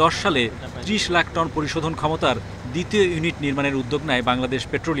 2010 সালে 30 লাখ টন পরিশোধন ক্ষমতার দ্বিতীয় ইউনিট নির্মাণের উদ্যোগ নেয় বাংলাদেশ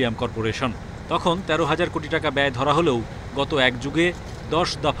পেট্রোলিয়াম কর্পোরেশন। তখন 13,000 কোটি টাকা ব্যয় ধরা হলেও গত এক যুগে 10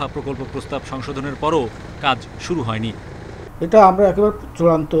 দফা প্রকল্প প্রস্তাব সংশোধনের পরও কাজ শুরু হয়নি। এটা আমরা একেবারে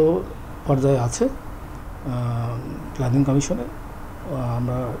চূড়ান্ত পর্যায়ে আছে প্ল্যানিং কমিশনে।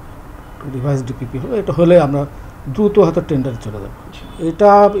 আমরা রিভাইজ ডিপিপি হলো, এটা হলে আমরা দ্রুত হাতে টেন্ডারে চলে যাব। এটা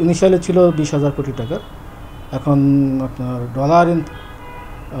ইনিশিয়ালি ছিল 20,000 কোটি টাকার, এখন আপনার ডলার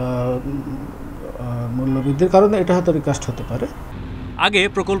মূল্যবৃদ্ধির কারণে এটা হয়তো রিকাস্ট হতে পারে। আগে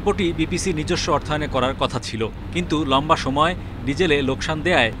প্রকল্পটি বিপিসি নিজস্ব অর্থায়নে করার কথা ছিল, কিন্তু লম্বা সময় ডিজেলে লোকসান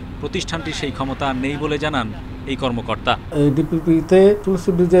দেয়ায় প্রতিষ্ঠানটি সেই ক্ষমতা নেই বলে জানান এই কর্মকর্তা। এই ডিপিপিতে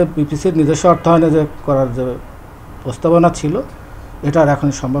তুলসী ব্রিজে বিপিসির নিজস্ব অর্থায়নে যে করার যে প্রস্তাবনা ছিল এটা আর এখন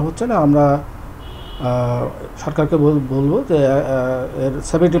সম্ভব হচ্ছে না। আমরা সরকারকে বলবো যে এর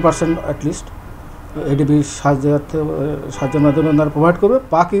 70% অ্যাটলিস্ট এডিবি সাহায্যের মাধ্যমে ওনারা প্রোভাইড করবে,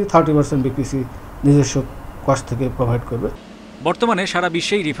 বাকি 30% বিপিসি নিজস্ব কস্ট থেকে প্রোভাইড করবে। বর্তমানে সারা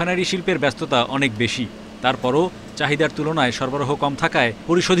বিশ্বেই রিফাইনারি শিল্পের ব্যস্ততা অনেক বেশি। তারপরও চাহিদার তুলনায় সরবরাহ কম থাকায়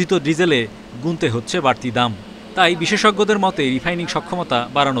পরিশোধিত ডিজেলে গুনতে হচ্ছে বাড়তি দাম। তাই বিশেষজ্ঞদের মতে রিফাইনিং সক্ষমতা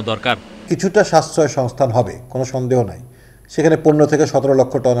বাড়ানো দরকার। কিছুটা সাশ্রয় সংস্থান হবে, কোনো সন্দেহ নাই। সেখানে 15 থেকে 17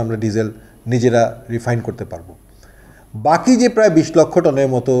 লক্ষ টন আমরা ডিজেল নিজেরা রিফাইন করতে পারবো। বাকি যে প্রায় 20 লক্ষ টনের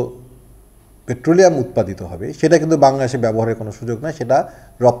মতো পেট্রোলিয়াম উৎপাদিত হবে সেটা কিন্তু বাংলাদেশে ব্যবহারের কোনো সুযোগ নাই, সেটা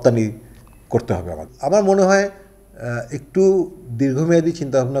রপ্তানি করতে হবে। আমার মনে হয় একটু দীর্ঘমেয়াদী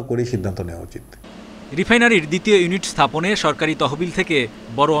চিন্তাভাবনা করে সিদ্ধান্ত নেওয়া উচিত। রিফাইনারির দ্বিতীয় ইউনিট স্থাপনে সরকারি তহবিল থেকে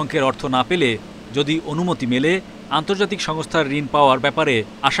বড় অঙ্কের অর্থ না পেলে যদি অনুমতি মেলে আন্তর্জাতিক সংস্থার ঋণ পাওয়ার ব্যাপারে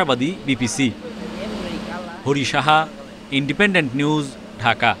আশাবাদী BPC. Hari Saha, independent news,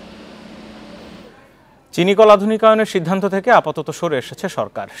 Dhaka. চিনিকল আধুনিকায়নের সিদ্ধান্ত থেকে আপাতত সরে এসেছে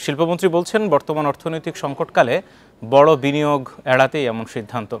সরকার। শিল্পমন্ত্রী বলছেন, বর্তমান অর্থনৈতিক সংকটকালে বড় বিনিয়োগ এড়াতেই এমন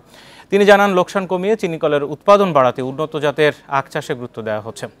সিদ্ধান্ত। তিনি জানান, লোকসান কমিয়ে চিনিকলের উৎপাদন বাড়াতে উন্নত জাতের আখ চাষে গুরুত্ব দেওয়া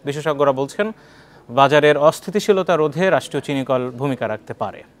হচ্ছে। বিশেষজ্ঞরা বলছেন, বাজারের অস্থিতিশীলতা রোধে রাষ্ট্রীয় চিনিকল ভূমিকা রাখতে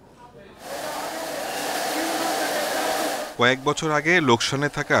পারে। কয়েক বছর আগে লোকসানে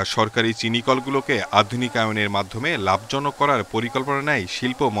থাকা সরকারি চিনিকলগুলোকে আধুনিকায়নের মাধ্যমে লাভজনক করার পরিকল্পনা নেয়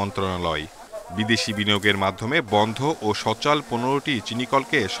শিল্প মন্ত্রণালয়। বিদেশি বিনিয়োগের মাধ্যমে বন্ধ ও সচল 15টি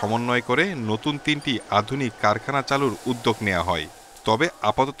চিনিকলকে সমন্বয় করে নতুন 3টি আধুনিক কারখানা চালুর উদ্যোগ নেওয়া হয়। তবে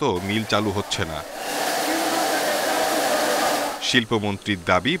আপাতত মিল চালু হচ্ছে না। শিল্পমন্ত্রীর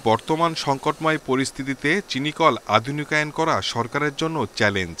দাবি, বর্তমান সংকটময় পরিস্থিতিতে চিনিকল আধুনিকায়ন করা সরকারের জন্য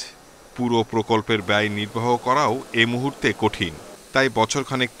চ্যালেঞ্জ। পুরো প্রকল্পের ব্যয় নির্বাহ করাও এ মুহূর্তে কঠিন। তাই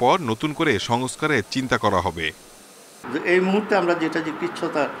বছরখানেক পর নতুন করে সংস্কারের চিন্তা করা হবে। এই মুহূর্তে আমরা যেটা যে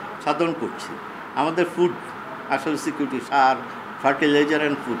পিচ্ছতা সাধন করছি, আমাদের ফুড আসলে security, sir, fertiliser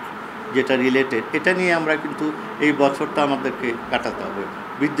and food যেটা রিলেটেড, এটা নিয়ে আমরা কিন্তু এই বছরটা আমাদেরকে কাটাতে হবে।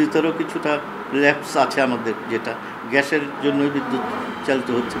 বিদ্যুতেরও কিছুটা ল্যাপস আছে আমাদের, যেটা গ্যাসের জন্যই বিদ্যুৎ চালিত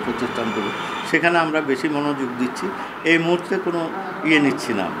হচ্ছে প্রতিষ্ঠানগুলো, সেখানে আমরা বেশি মনোযোগ দিচ্ছি। এই মুহূর্তে কোনো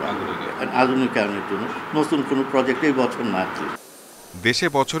নিচ্ছি না আমরা আধুনিকায়নের জন্য, নতুন কোনো প্রজেক্ট এই বছর না। দেশে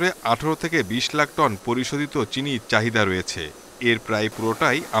বছরে 18 থেকে 20 লাখ টন পরিশোধিত চিনির চাহিদা রয়েছে। এর প্রায়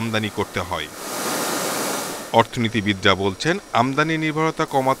পুরোটাই আমদানি করতে হয়। অর্থনীতিবিদরা বলছেন, আমদানি নির্ভরতা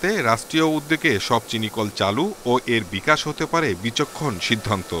কমাতে রাষ্ট্রীয় উদ্যোগে সব চিনিকল চালু ও এর বিকাশ হতে পারে বিচক্ষণ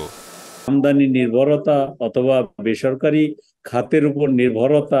সিদ্ধান্ত। আমদানি নির্ভরতা অথবা বেসরকারি খাতের উপর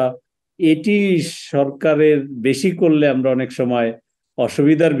নির্ভরতা, এটি সরকারের বেশি করলে আমরা অনেক সময়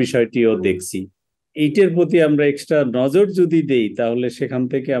অসুবিধার বিষয়টিও দেখছি। এইটার প্রতি আমরা এক্সট্রা নজর যদি দেই, তাহলে সেখান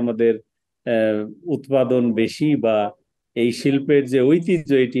থেকে আমাদের উৎপাদন বেশি বা এই শিল্পের যে ঐতিহ্য,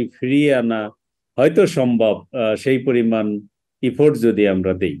 এটি ফিরিয়ে আনা হয়তো সম্ভব, সেই পরিমাণ ইফোর্ট যদি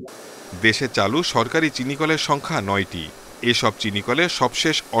আমরা দেই। দেশে চালু সরকারি চিনিকলের সংখ্যা 9টি। এসব চিনিকলে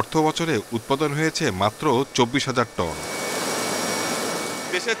সবশেষ অর্থ বছরে উৎপাদন হয়েছে মাত্র 24,000 টন।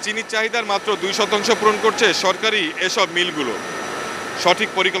 দেশের চিনির চাহিদার মাত্র 2% পূরণ করছে সরকারি এসব মিলগুলো। সঠিক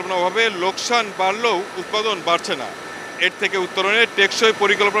পরিকল্পনার অভাবে লোকসান বাড়লেও উৎপাদন বাড়ছে না। এর থেকে উত্তরণে টেকসই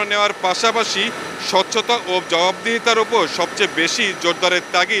পরিকল্পনা নেওয়ার পাশাপাশি স্বচ্ছতা ও জবাবদিহিতার উপর সবচেয়ে বেশি জোরদারের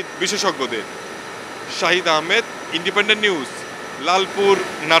তাগিদ বিশেষজ্ঞদের। Shahid Ahmed, independent news, Lalpur,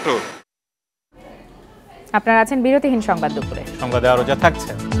 Natore. আপনারা আছেন বিরতিহীন সংবাদ দুপুরে। সংবাদে আরো যা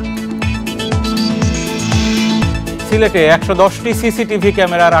থাকছে। সিলেটে 110টি সিসিটিভি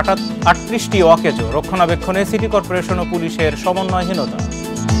ক্যামেরার 38টি অকেজো, রক্ষণাবেক্ষণে সিটি কর্পোরেশন ও পুলিশের সমন্বয়হীনতা।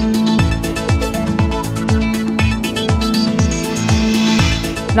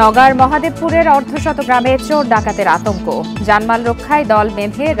 নওগাঁর মহাদেবপুরের অর্ধশত গ্রামে চোর ডাকাতের আতঙ্ক, জানমাল রক্ষায় দল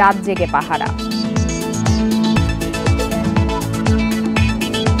বেঁধে রাত জেগে পাহারা।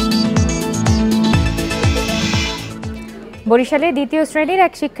 বরিশালে দ্বিতীয় শ্রেণীর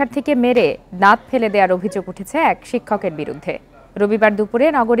এক শিক্ষার্থীকে মেরে দাঁত ফেলে দেওয়ার অভিযোগ উঠেছে এক শিক্ষকের বিরুদ্ধে। রবিবার দুপুরে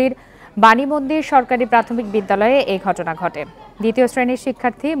নগরীর বাণীমন্দির সরকারি প্রাথমিক বিদ্যালয়ে এই ঘটনা ঘটে। দ্বিতীয় শ্রেণীর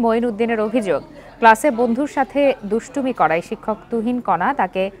শিক্ষার্থী মঈন উদ্দিনের অভিযোগ, ক্লাসে বন্ধুর সাথে দুষ্টুমি করায় শিক্ষক তুহিন কণা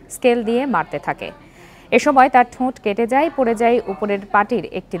তাকে স্কেল দিয়ে মারতে থাকে। এ সময় তার ঠোঁট কেটে যায়, পড়ে যায় উপরের পাটির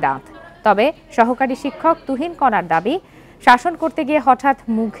একটি দাঁত। তবে সহকারী শিক্ষক তুহিন কণার দাবি, শাসন করতে গিয়ে হঠাৎ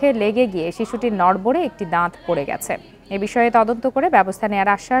মুখে লেগে গিয়ে শিশুটির নড়বড়ে একটি দাঁত পড়ে গেছে। এ বিষয়ে তদন্ত করে ব্যবস্থা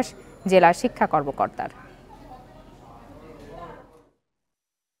নেওয়ার আশ্বাস জেলা শিক্ষা কর্মকর্তার।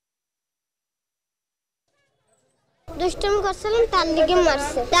 দুষ্টুমি করছিলাম, তার দিকে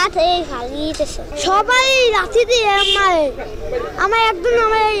মারছে, দাঁত এই ভাঙিয়েছে। সবাই লাঠি দিয়ে আমার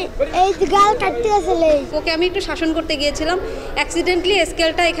একদম এই গাল কাটতে আসলে। ওকে আমি একটু শাসন করতে গিয়েছিলাম, অ্যাক্সিডেন্টলি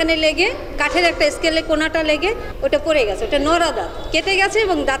স্কেলটা এখানে লেগে, কাঠের একটা স্কেলে কোনাটা লেগে ওটা পড়ে গেছে। ওটা নড়া দাঁত কেটে গেছে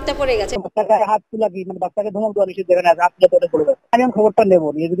এবং দাঁতটা পড়ে গেছে। বাচ্চাকে হাত তুলাকি, মানে বাচ্চাকে ধমক দেওয়া নিষেধ, যেখানে হাত তুলে পড়ে গেছে। আমি খবরটা নেবো,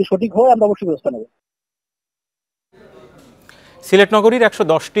 নিয়ে যদি সঠিক হয় আমরা অবশ্যই ব্যবস্থা নেব। সিলেট নগরীর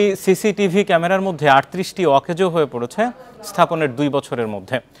 110টি সিসিটিভি ক্যামেরার মধ্যে 38টি অকেজো হয়ে পড়েছে স্থাপনের 2 বছরের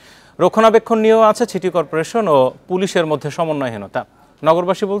মধ্যে। রক্ষণাবেক্ষণ নিয়েও আছে সিটি কর্পোরেশন ও পুলিশের মধ্যে সমন্বয়হীনতা।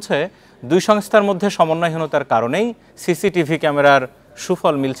 নগরবাসী বলছে, দুই সংস্থার মধ্যে সমন্বয়হীনতার কারণেই সিসিটিভি ক্যামেরার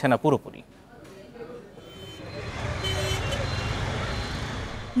সুফল মিলছে না পুরোপুরি।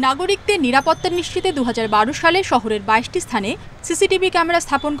 নাগরিকদের নিরাপত্তা নিশ্চিতে 2012 সালে শহরের 22টি স্থানে সিসিটিভি ক্যামেরা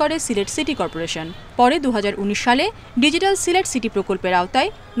স্থাপন করে সিলেট সিটি কর্পোরেশন। পরে 2019 সালে ডিজিটাল সিলেট সিটি প্রকল্পের আওতায়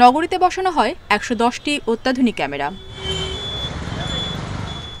নগরীতে বসানো হয় 110টি অত্যাধুনিক ক্যামেরা।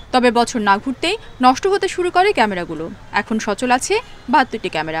 তবে বছর না ঘুরতেই নষ্ট হতে শুরু করে ক্যামেরাগুলো। এখন সচল আছে 72টি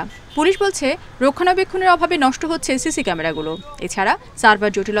ক্যামেরা। পুলিশ বলছে, রক্ষণাবেক্ষণের অভাবে নষ্ট হচ্ছে সিসি ক্যামেরাগুলো। এছাড়া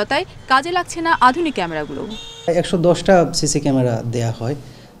সার্ভার জটিলতায় কাজে লাগছে না আধুনিক ক্যামেরাগুলো। 110টা সিসি ক্যামেরা দেয়া হয়,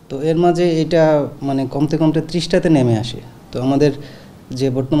 তো এর মাঝে এটা মানে কমতে কমতে 30টাতে নেমে আসে। তো আমাদের যে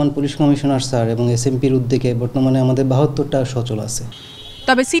বর্তমান পুলিশ কমিশনার স্যার এবং এসএমপির উদ্যোগে বর্তমানে আমাদের 72টা সচল আছে।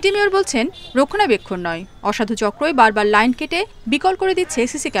 তবে সিটি মেয়র বলছেন, রক্ষণাবেক্ষণ নয়, অসাধু চক্রই বারবার লাইন কেটে বিকল করে দিচ্ছে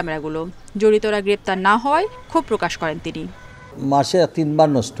সিসি ক্যামেরাগুলো। জড়িতরা গ্রেপ্তার না হওয়ায় ক্ষোভ প্রকাশ করেন তিনি। মাসে 3বার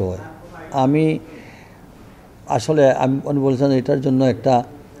নষ্ট হয়। আমি বলছেন এটার জন্য একটা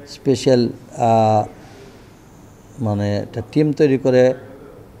স্পেশাল মানে একটা টিম তৈরি করে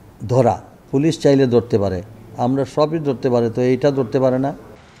ধরা। পুলিশ চাইলে ধরতে পারে, আমরা সবই ধরতে পারে, তো এইটা ধরতে পারে না।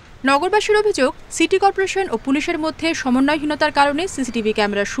 নগরবাসীর অভিযোগ, সিটি কর্পোরেশন ও পুলিশের মধ্যে সমন্বয়হীনতার কারণে সিসিটিভি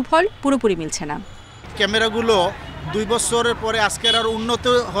ক্যামেরার সুফল পুরোপুরি মিলছে না। ক্যামেরাগুলো 2 বছরের পরে আজকের আর উন্নত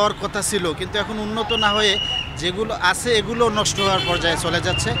হওয়ার কথা ছিল, কিন্তু এখন উন্নত না হয়ে যেগুলো আছে এগুলো নষ্ট হওয়ার পর্যায়ে চলে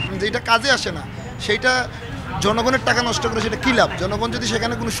যাচ্ছে। যেটা কাজে আসে না সেইটা জনগণের টাকা নষ্ট করে সেটা কী লাভ, জনগণ যদি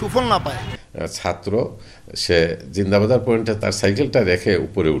সেখানে কোনো সুফল না পায়। ছাত্র সে জিন্দাবাজার পয়েন্টে তার সাইকেলটা রেখে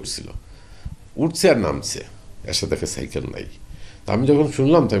উপরে উঠছে আর নামছে, এসে দেখে সাইকেল নাই। তো আমি যখন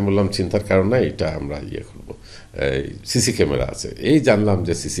শুনলাম তো আমি বললাম চিন্তার কারণ নাই, এটা আমরা করবো, সিসি ক্যামেরা আছে। এই জানলাম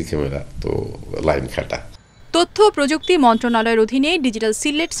যে সিসি ক্যামেরা তো লাইন খাটা। তথ্য প্রযুক্তি মন্ত্রণালয়ের অধীনে ডিজিটাল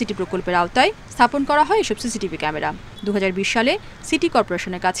সিলেট সিটি প্রকল্পের আওতায় স্থাপন করা হয় এসব সিসিটিভি ক্যামেরা। 2020 সালে সিটি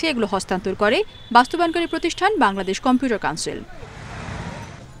কর্পোরেশনের কাছে এগুলো হস্তান্তর করে বাস্তবায়নকারী প্রতিষ্ঠান Bangladesh computer council.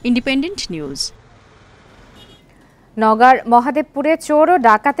 Independent news. নওগাঁর মহাদেবপুরে চোর ও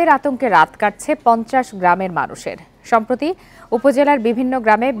ডাকাতের আতঙ্কে রাত কাটছে 50 গ্রামের মানুষের। সম্প্রতি উপজেলার বিভিন্ন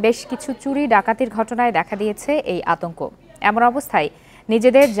গ্রামে বেশ কিছু চুরি ডাকাতির ঘটনায় দেখা দিয়েছে এই আতঙ্ক। এমন অবস্থায়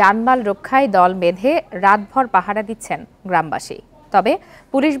নিজেদের জানমাল রক্ষায় দল বেঁধে রাতভর পাহারা দিচ্ছেন গ্রামবাসী। তবে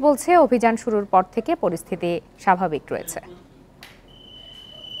পুলিশ বলছে অভিযান শুরুর পর থেকে পরিস্থিতি স্বাভাবিক রয়েছে।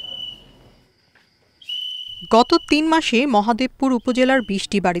 গত 3 মাসে মহাদেবপুর উপজেলার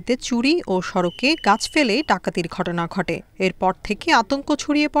 20টি বাড়িতে চুরি ও সড়কে গাছ ফেলে ডাকাতির ঘটনা ঘটে। এরপর থেকে আতঙ্ক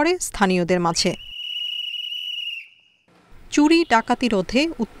ছড়িয়ে পড়ে স্থানীয়দের মাঝে। চুরি ডাকাতি রোধে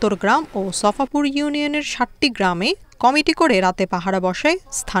উত্তরগ্রাম ও সফাপুর ইউনিয়নের 7টি গ্রামে কমিটি করে রাতে পাহারা বসায়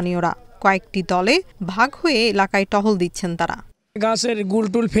স্থানীয়রা। কয়েকটি দলে ভাগ হয়ে এলাকায় টহল দিচ্ছেন তারা। গাছের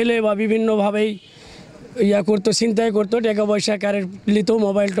গুলটুল ফেলে বা বিভিন্নভাবেই করতো, ছিনতাই করতো, টাকা পয়সা কারের লিত,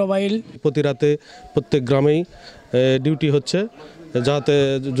 মোবাইল টোবাইল। প্রতি রাতে প্রত্যেক গ্রামেই ডিউটি হচ্ছে, যাতে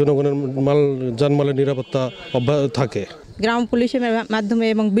জনগণের জানমালের নিরাপত্তা অব্যাহত থাকে। গ্রাম পুলিশের মাধ্যমে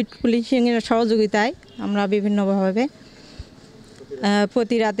এবং বিট পুলিশের সহযোগিতায় আমরা বিভিন্নভাবে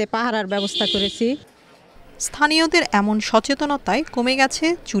প্রতি রাতে পাহারার ব্যবস্থা করেছি। স্থানীয়দের এমন সচেতনতায় কমে গেছে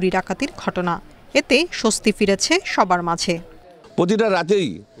চুরি ডাকাতির ঘটনা। এতে স্বস্তি ফিরেছে সবার মাঝে। প্রতিটা রাতেই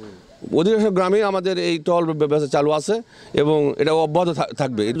অধিকাংশ গ্রামে আমাদের এই টহল ব্যবস্থা চালু আছে এবং এটা অব্যাহত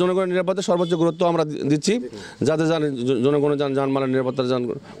থাকবে। জনগণের নিরাপত্তা সর্বোচ্চ গুরুত্ব আমরা দিচ্ছি, যাতে জনগণের জানমালের নিরাপত্তার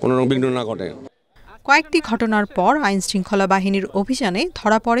কোনো বিঘ্ন না ঘটে। কয়েকটি ঘটনার পর আইনশৃঙ্খলা বাহিনীর অভিযানে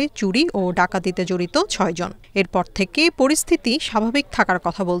ধরা পড়ে চুরি ও ডাকাতিতে জড়িত 6 জন। এরপর থেকে পরিস্থিতি স্বাভাবিক থাকার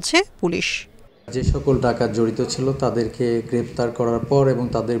কথা বলছে পুলিশ। যে সকল ডাকাত জড়িত ছিল তাদেরকে গ্রেপ্তার করার পর এবং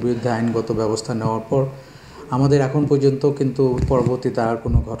তাদের বিরুদ্ধে আইনগত ব্যবস্থা নেওয়ার পর আমাদের এখন পর্যন্ত কিন্তু পরবর্তীতে আর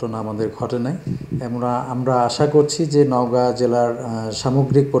কোনো ঘটনা আমাদের ঘটে নাই। আমরা আশা করছি যে নওগাঁ জেলার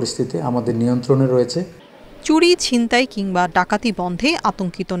সামগ্রিক পরিস্থিতি আমাদের নিয়ন্ত্রণে রয়েছে। চুরি, ছিনতাই কিংবা ডাকাতি বন্ধে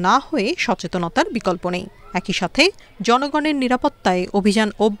আতঙ্কিত না হয়ে সচেতনতার বিকল্প নেই। একই সাথে জনগণের নিরাপত্তায় অভিযান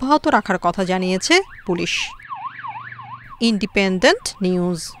অব্যাহত রাখার কথা জানিয়েছে পুলিশ। Independent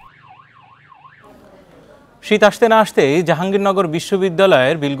news. শীত আসতে না আসতেই জাহাঙ্গীরনগর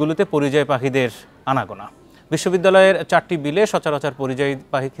বিশ্ববিদ্যালয়ের বিলগুলোতে পরিযায়ী পাখিদের আনাগোনা। বিশ্ববিদ্যালয়ের 4টি বিলে সচরাচর পরিযায়ী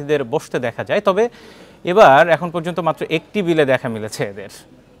পাখিদের বসতে দেখা যায়, তবে এবার এখন পর্যন্ত মাত্র 1টি বিলে দেখা মিলেছে এদের।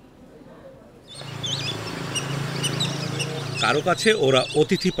 কারো কাছে ওরা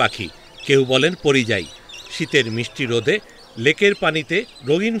অতিথি পাখি, কেউ বলেন পরিযায়ী। শীতের মিষ্টি রোদে লেকের পানিতে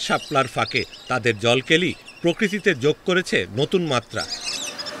রঙিন শাপলার ফাঁকে তাদের জলকেলি প্রকৃতিতে যোগ করেছে নতুন মাত্রা।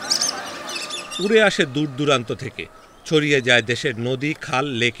 উড়ে আসে দূর দূরান্ত থেকে, ছড়িয়ে যায় দেশের নদী, খাল,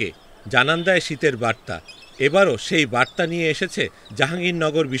 লেকে, জানান দেয় শীতের বার্তা। এবারও সেই বার্তা নিয়ে এসেছে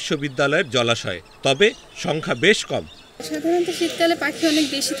জাহাঙ্গীরনগর বিশ্ববিদ্যালয়ের জলাশয়ে, তবে সংখ্যা বেশ কম। সাধারণত শীতকালে পাখি অনেক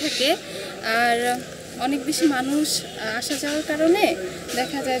বেশি থাকে, আর অনেক বেশি মানুষ আসা যাওয়ার কারণে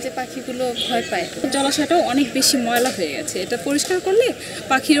দেখা যায় যে পাখিগুলো ভয় পায়। জলাশয়টাও অনেক বেশি ময়লা হয়ে গেছে, এটা পরিষ্কার করলে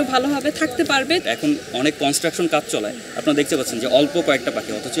পাখিরও ভালোভাবে থাকতে পারবে। এখন অনেক কনস্ট্রাকশন কাজ চলায়, আপনারা দেখতে পাচ্ছেন যে অল্প কয়েকটা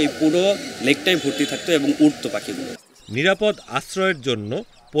পাখি, অথচ এই পুরো লেকটাই ভর্তি থাকতো এবং উঠতো পাখিগুলো। নিরাপদ আশ্রয়ের জন্য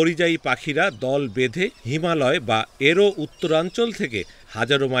পরিযায়ী পাখিরা দল বেঁধে হিমালয় বা এরও উত্তরাঞ্চল থেকে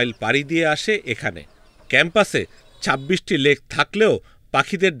হাজারো মাইল পাড়ি দিয়ে আসে এখানে। ক্যাম্পাসে 26টি লেক থাকলেও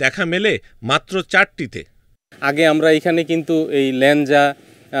পাখিদের দেখা মেলে মাত্র 4টিতে। আগে আমরা এখানে কিন্তু এই ল্যাঞ্জা,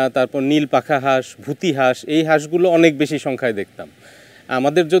 তারপর নীল পাখা হাঁস, ভূতি হাঁস, এই হাঁসগুলো অনেক বেশি সংখ্যায় দেখতাম।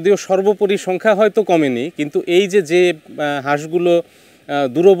 আমাদের যদিও সর্বোপরি সংখ্যা হয়তো কমেনি, কিন্তু এই যে হাঁসগুলো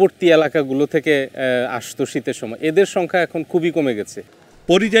দূরবর্তী এলাকাগুলো থেকে আসতো শীতের সময়, এদের সংখ্যা এখন খুবই কমে গেছে।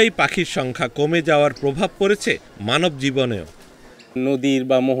 পরিযায়ী পাখির সংখ্যা কমে যাওয়ার প্রভাব পড়েছে মানব জীবনেও। নদীর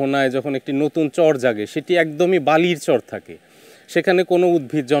বা মোহনায় যখন একটি নতুন চর জাগে, সেটি একদমই বালির চর থাকে, সেখানে কোনো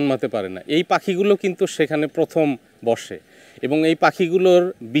উদ্ভিদ জন্মাতে পারে না। এই পাখিগুলো কিন্তু সেখানে প্রথম বসে এবং এই পাখিগুলোর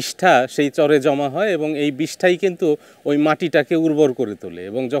বিষ্ঠা সেই চরে জমা হয় এবং এই বিষ্ঠাই কিন্তু ওই মাটিটাকে উর্বর করে তোলে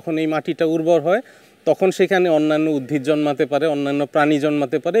এবং যখন এই মাটিটা উর্বর হয় তখন সেখানে অন্যান্য উদ্ভিদ জন্মাতে পারে, অন্যান্য প্রাণী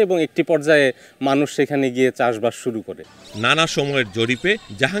জন্মাতে পারে এবং একটি পর্যায়ে মানুষ সেখানে গিয়ে চাষবাস শুরু করে। নানা সময়ের জরিপে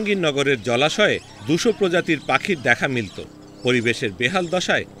জাহাঙ্গীরনগরের জলাশয়ে 200 প্রজাতির পাখির দেখা মিলত। পরিবেশের বেহাল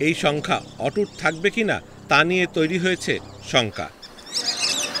দশায় এই সংখ্যা অটুট থাকবে কিনা তা নিয়ে তৈরি হয়েছে শঙ্কা।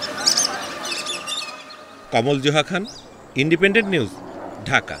 কমল জোহা খান, ইন্ডিপেন্ডেন্ট নিউজ,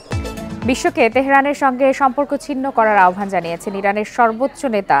 ঢাকা। বিশ্বকে তেহরানের সঙ্গে সম্পর্ক ছিন্ন করার আহ্বান জানিয়েছেন ইরানের সর্বোচ্চ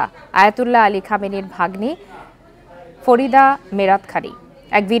নেতা আয়াতুল্লাহ আলী খামেনির ভাগ্নি ফরিদা মেরাতখানি।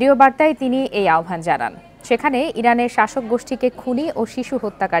 এক ভিডিও বার্তায় তিনি এই আহ্বান জানান। সেখানে ইরানের শাসক গোষ্ঠীকে খুনি ও শিশু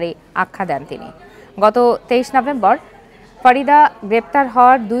হত্যাকারী আখ্যা দেন তিনি। গত 23 নভেম্বর ফরিদা গ্রেপ্তার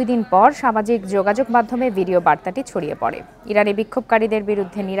হওয়ার 2 দিন পর সামাজিক যোগাযোগ মাধ্যমে ভিডিও বার্তাটি ছড়িয়ে পড়ে। ইরানি বিক্ষোভকারীদের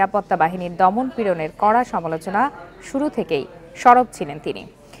বিরুদ্ধে নিরাপত্তা বাহিনীর দমন পীড়নের কড়া সমালোচনা শুরু থেকেই সরব ছিলেন তিনি।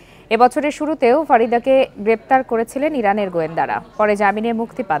 এবছরের শুরুতেও ফরিদাকে গ্রেপ্তার করেছিলেন ইরানের গোয়েন্দারা। পরে জামিনে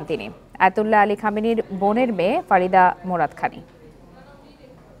মুক্তি পান তিনি। আয়াতুল্লাহ আলী খামেনির বোনের মেয়ে Farida মোরাদখানি।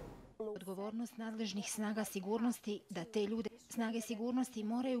 Odgovornost nadležnih snaga sigurnosti da te ljude snage sigurnosti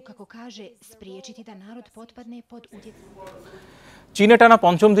moraju, kako kaže, spriječiti da narod potpadne pod utjecaj. চীনে টানা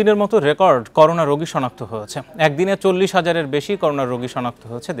পঞ্চম দিনের মতো রেকর্ড করোনা রোগী শনাক্ত হয়েছে। একদিনে 40,000-এর বেশি করোনা রোগী শনাক্ত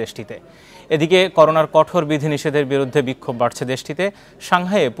হয়েছে দেশটিতে। এদিকে করোনার কঠোর বিধিনিষেধের বিরুদ্ধে বিক্ষোভ বাড়ছে দেশটিতে।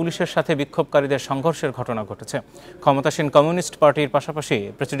 সাংহাইয়ে পুলিশের সাথে বিক্ষোভকারীদের সংঘর্ষের ঘটনা ঘটেছে। ক্ষমতাসীন কমিউনিস্ট পার্টির পাশাপাশি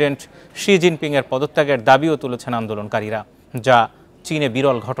প্রেসিডেন্ট শি জিনপিংয়ের পদত্যাগের দাবিও তুলেছেন আন্দোলনকারীরা, যা চীনে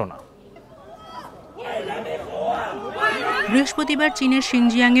বিরল ঘটনা। বৃহস্পতিবার চীনের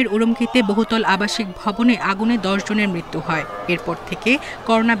সিনজিয়াংয়ের উরুমকিতে বহুতল আবাসিক ভবনে আগুনে 10 জনের মৃত্যু হয়। এরপর থেকে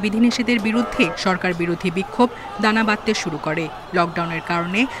করোনা বিধিনিষেধের বিরুদ্ধে সরকার বিরোধী বিক্ষোভ দানা বাঁধতে শুরু করে। লকডাউনের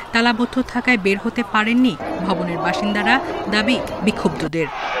কারণে তালাবদ্ধ থাকায় বের হতে পারেননি ভবনের বাসিন্দারা, দাবি বিক্ষুব্ধদের।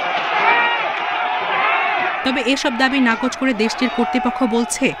 তবে এসব দাবি নাকচ করে দেশটির কর্তৃপক্ষ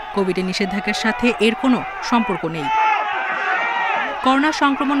বলছে কোভিডের নিষেধাজ্ঞার সাথে এর কোনো সম্পর্ক নেই। করোনা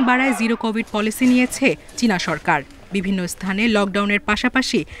সংক্রমণ বাড়ায় জিরো কোভিড পলিসি নিয়েছে চীনা সরকার। বিভিন্ন স্থানে লকডাউনের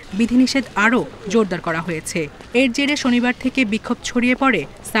পাশাপাশি বিধিনিষেধ আরও জোরদার করা হয়েছে। এর জেরে শনিবার থেকে বিক্ষোভ ছড়িয়ে পড়ে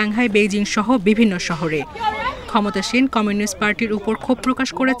সাংহাই, বেইজিং সহ বিভিন্ন শহরে। ক্ষমতাসীন কমিউনিস্ট পার্টির উপর ক্ষোভ প্রকাশ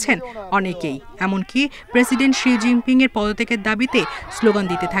করেছেন অনেকেই। এমনকি প্রেসিডেন্ট শি জিনপিংয়ের পদত্যাগের দাবিতে স্লোগান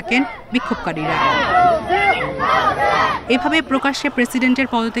দিতে থাকেন বিক্ষোভকারীরা। এভাবে প্রকাশ্যে প্রেসিডেন্টের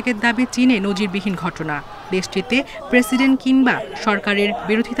পদত্যাগের দাবি চীনে নজিরবিহীন ঘটনা। দেশটিতে প্রেসিডেন্ট কিংবা সরকারের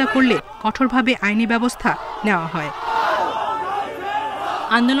বিরোধিতা করলে কঠোরভাবে আইনি ব্যবস্থা নেওয়া হয়।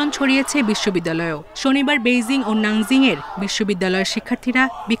 আন্দোলন ছড়িয়েছে বিশ্ববিদ্যালয়েও। শনিবার বেইজিং ও নানজিংয়ের বিশ্ববিদ্যালয়ের শিক্ষার্থীরা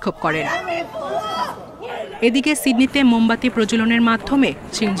বিক্ষোভ করেন। এদিকে সিডনিতে মোমবাতি প্রজ্বলনের মাধ্যমে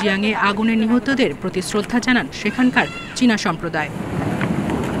সিনজিয়াংয়ে আগুনে নিহতদের প্রতি শ্রদ্ধা জানান সেখানকার চীনা সম্প্রদায়।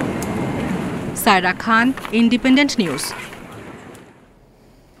 সায়রা খান, ইন্ডিপেন্ডেন্ট নিউজ।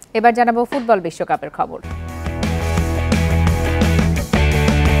 এবার জানাবো ফুটবল বিশ্বকাপের খবর।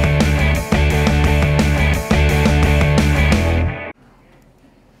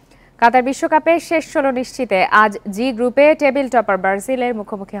 কাতার বিশ্বকাপে শেষ 16 নিশ্চিতে আজ জি গ্রুপে টেবিল টপার ব্রাজিলের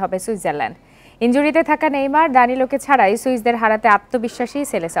মুখোমুখি হবে সুইজারল্যান্ড। ইনজুরিতে থাকা নেইমার, দানিলোকে ছাড়াই সুইসদের হারাতে আত্মবিশ্বাসী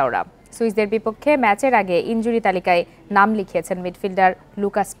সেলেসাওরা। সুইসদের বিপক্ষে ম্যাচের আগে ইনজুরি তালিকায় নাম লিখিয়েছেন মিডফিল্ডার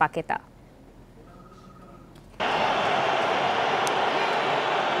লুকাস পাকেতা।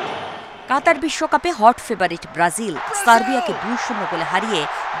 কাতার বিশ্বকাপে হট ফেভারিট ব্রাজিল সার্বিয়াকে 2-0 গোলে হারিয়ে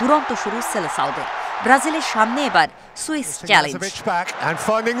দুরন্ত শুরু সেলেসাওদের। ব্রাজিলের সামনে এবার সুইস চ্যালেঞ্জ।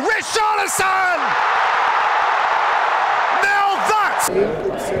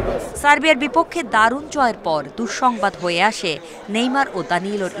 সার্বিয়ার বিপক্ষে দারুণ জয়ের পর দুঃসংবাদ হয়ে আসে নেইমার ও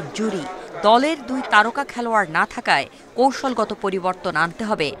দানিয়েলোর ইনজুরি। দলের 2 তারকা খেলোয়াড় না থাকায় কৌশলগত পরিবর্তন আনতে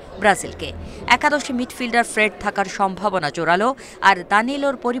হবে ব্রাজিলকে। একাদশে মিডফিল্ডার ফ্রেড থাকার সম্ভাবনা জোরালো, আর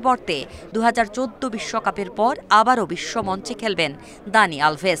দানিয়েলোর পরিবর্তে 2014 বিশ্বকাপের পর আবারও বিশ্বমঞ্চে খেলবেন দানি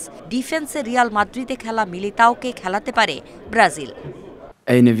আলভেস। ডিফেন্সে রিয়াল মাদ্রিদে খেলা মিলিতাওকে খেলাতে পারে ব্রাজিল।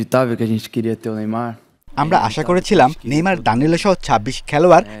 আমরা আশা করেছিলাম নেইমার, দানিয়েলো সহ 26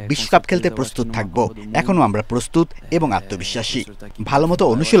 খেলোয়াড় বিশ্বকাপ খেলতে প্রস্তুত থাকব। এখনও আমরা প্রস্তুত এবং আত্মবিশ্বাসী। ভালোমতো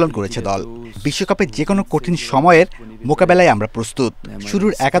অনুশীলন করেছে দল। বিশ্বকাপে যে কোনো কঠিন সময়ের মোকাবেলায় আমরা প্রস্তুত।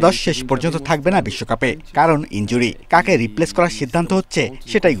 শুরুর একাদশ শেষ পর্যন্ত থাকবে না বিশ্বকাপে, কারণ ইনজুরি। কাকে রিপ্লেস করার সিদ্ধান্ত হচ্ছে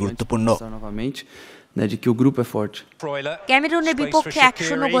সেটাই গুরুত্বপূর্ণ। ক্যামেরুনের বিপক্ষে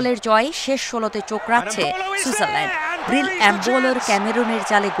 1-0 গোলের জয়ে শেষ 16তে চোখ রাখছে সুইজারল্যান্ড। ব্রিল অ্যাম্বোলোর ক্যামেরুনের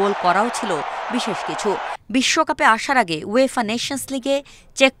জালে গোল করাও ছিল বিশেষ কিছু। বিশ্বকাপে আসার আগে উয়েফা নেশনস লিগে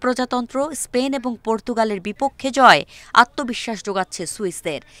চেক প্রজাতন্ত্র, স্পেন এবং পর্তুগালের বিপক্ষে জয় আত্মবিশ্বাস যোগাচ্ছে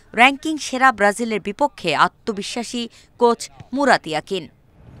সুইসদের। র্যাঙ্কিং সেরা ব্রাজিলের বিপক্ষে আত্মবিশ্বাসী কোচ মুরাত ইয়াকিন।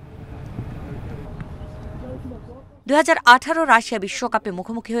 2018 রাশিয়া বিশ্বকাপে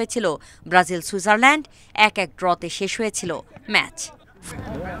মুখোমুখি হয়েছিল ব্রাজিল সুইজারল্যান্ড, 1-1 ড্রতে শেষ হয়েছিল ম্যাচ।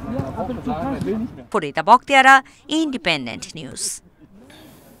 Farida বখতিয়ারা, independent news.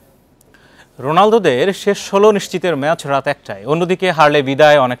 রোনালদোদের শেষ 16 নিশ্চিতের ম্যাচ রাত 1টায়। অন্যদিকে হারলে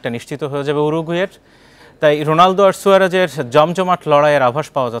বিদায় অনেকটা নিশ্চিত হয়ে যাবে উরুগুয়ের। তাই রোনালদো আর সুয়ারেজের জমজমাট লড়াইয়ের আভাস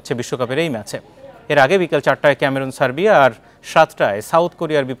পাওয়া যাচ্ছে বিশ্বকাপের এই ম্যাচে। এর আগে বিকেল 4টায় ক্যামেরুন সার্বিয়া আর 7টায় সাউথ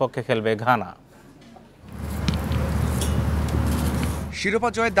কোরিয়ার বিপক্ষে খেলবে ঘানা। শিরোপা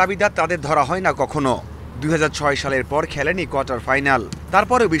জয়ের দাবিদার তাদের ধরা হয় না কখনো। 2006 সালের পর খেলেনি কোয়ার্টার ফাইনাল।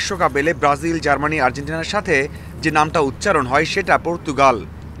 তারপরে বিশ্বকাপ এলে ব্রাজিল, জার্মানি, আর্জেন্টিনার সাথে যে নামটা উচ্চারণ হয় সেটা পর্তুগাল।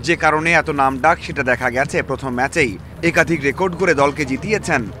 যে কারণে এত নাম ডাক সেটা দেখা গেছে প্রথম ম্যাচেই। একাধিক রেকর্ড করে দলকে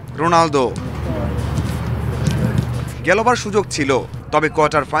জিতিয়েছেন রোনালদো। গেলবার সুযোগ ছিল, তবে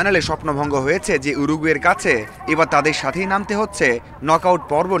কোয়ার্টার ফাইনালে স্বপ্নভঙ্গ হয়েছে যে উরুগুয়ের কাছে এবার তাদের সাথেই নামতে হচ্ছে নকআউট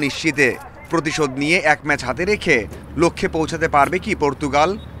পর্ব নিশ্চিতে। প্রতিশোধ নিয়ে এক ম্যাচ হাতে রেখে লক্ষ্যে পৌঁছাতে পারবে কি পর্তুগাল?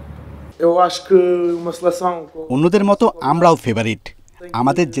 অন্যদের মতো আমরাও ফেভারিট।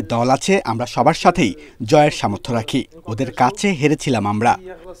 আমাদের যে দল আছে আমরা সবার সাথেই জয়ের সামর্থ্য রাখি। ওদের কাছে হেরেছিলাম আমরা।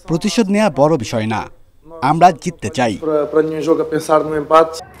 প্রতিশোধ নেওয়া বড় বিষয় না, আমরা জিততে চাই।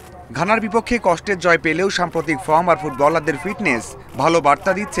 ঘানার বিপক্ষে কষ্টের জয় পেলেও সাম্প্রতিক ফর্ম আর ফুটবলারদের ফিটনেস ভালো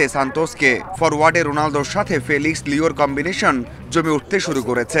বার্তা দিচ্ছে সান্তোসকে। ফরওয়ার্ডে রোনালদোর সাথে ফেলিক্স লিওর কম্বিনেশন জমে উঠতে শুরু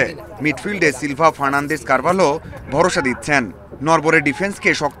করেছে। মিডফিল্ডে সিলভা, ফার্নান্দেস, কারভালো ভরসা দিচ্ছেন। নরবরের ডিফেন্সকে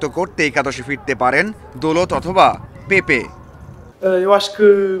শক্ত করতে একাদশে ফিরতে পারেন দৌলত অথবা পেপে।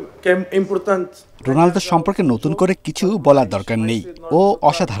 রোনালদো সম্পর্কে নতুন করে কিছু বলার দরকার নেই। ও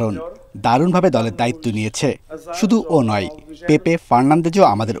অসাধারণ, দারুণভাবে দলের দায়িত্ব নিয়েছে। শুধু ও নয়, পেপে, ফার্নান্দেজও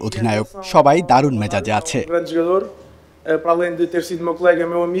আমাদের অধিনায়ক। সবাই দারুণ মেজাজে আছে।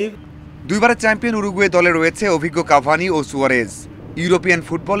 দুইবারের চ্যাম্পিয়ন উরুগুয়ে দলে রয়েছে অভিজ্ঞ কাভানি ও সুয়ারেজ। ইউরোপিয়ান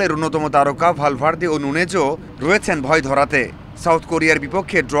ফুটবলের অন্যতম তারকা ভালভার্দে ও নুনেজও রয়েছেন ভয় ধরাতে। সাউথ কোরিয়ার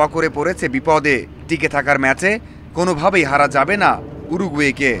বিপক্ষে ড্র করে পড়েছে বিপদে। টিকে থাকার ম্যাচে কোনোভাবেই হারা যাবে না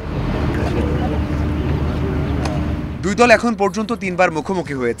উরুগুয়েকে। দুই দল এখন পর্যন্ত 3বার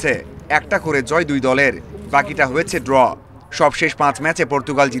মুখোমুখি হয়েছে। একটা করে জয় দুই দলের, বাকিটা হয়েছে ড্র। সবশেষ 5 ম্যাচে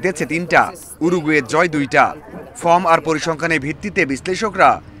পর্তুগাল জিতেছে 3টা, উরুগুয়ের জয় 2টা। ফর্ম আর পরিসংখ্যানের ভিত্তিতে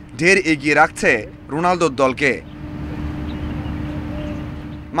বিশ্লেষকরা ঢের এগিয়ে রাখছে রোনালদোর দলকে।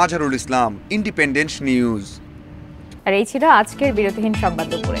 Mazharul Islam, independent news. আর এই ছিল আজকের বিরতিহীন সংবাদ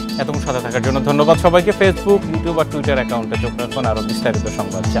দুপুরে। এতক্ষণ সাথে থাকার জন্য ধন্যবাদ সবাইকে। ফেসবুক, ইউটিউব আর টুইটার অ্যাকাউন্টে চোখ রাখুন আরো বিস্তারিত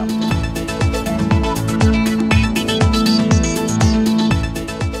সংবাদ জানতে।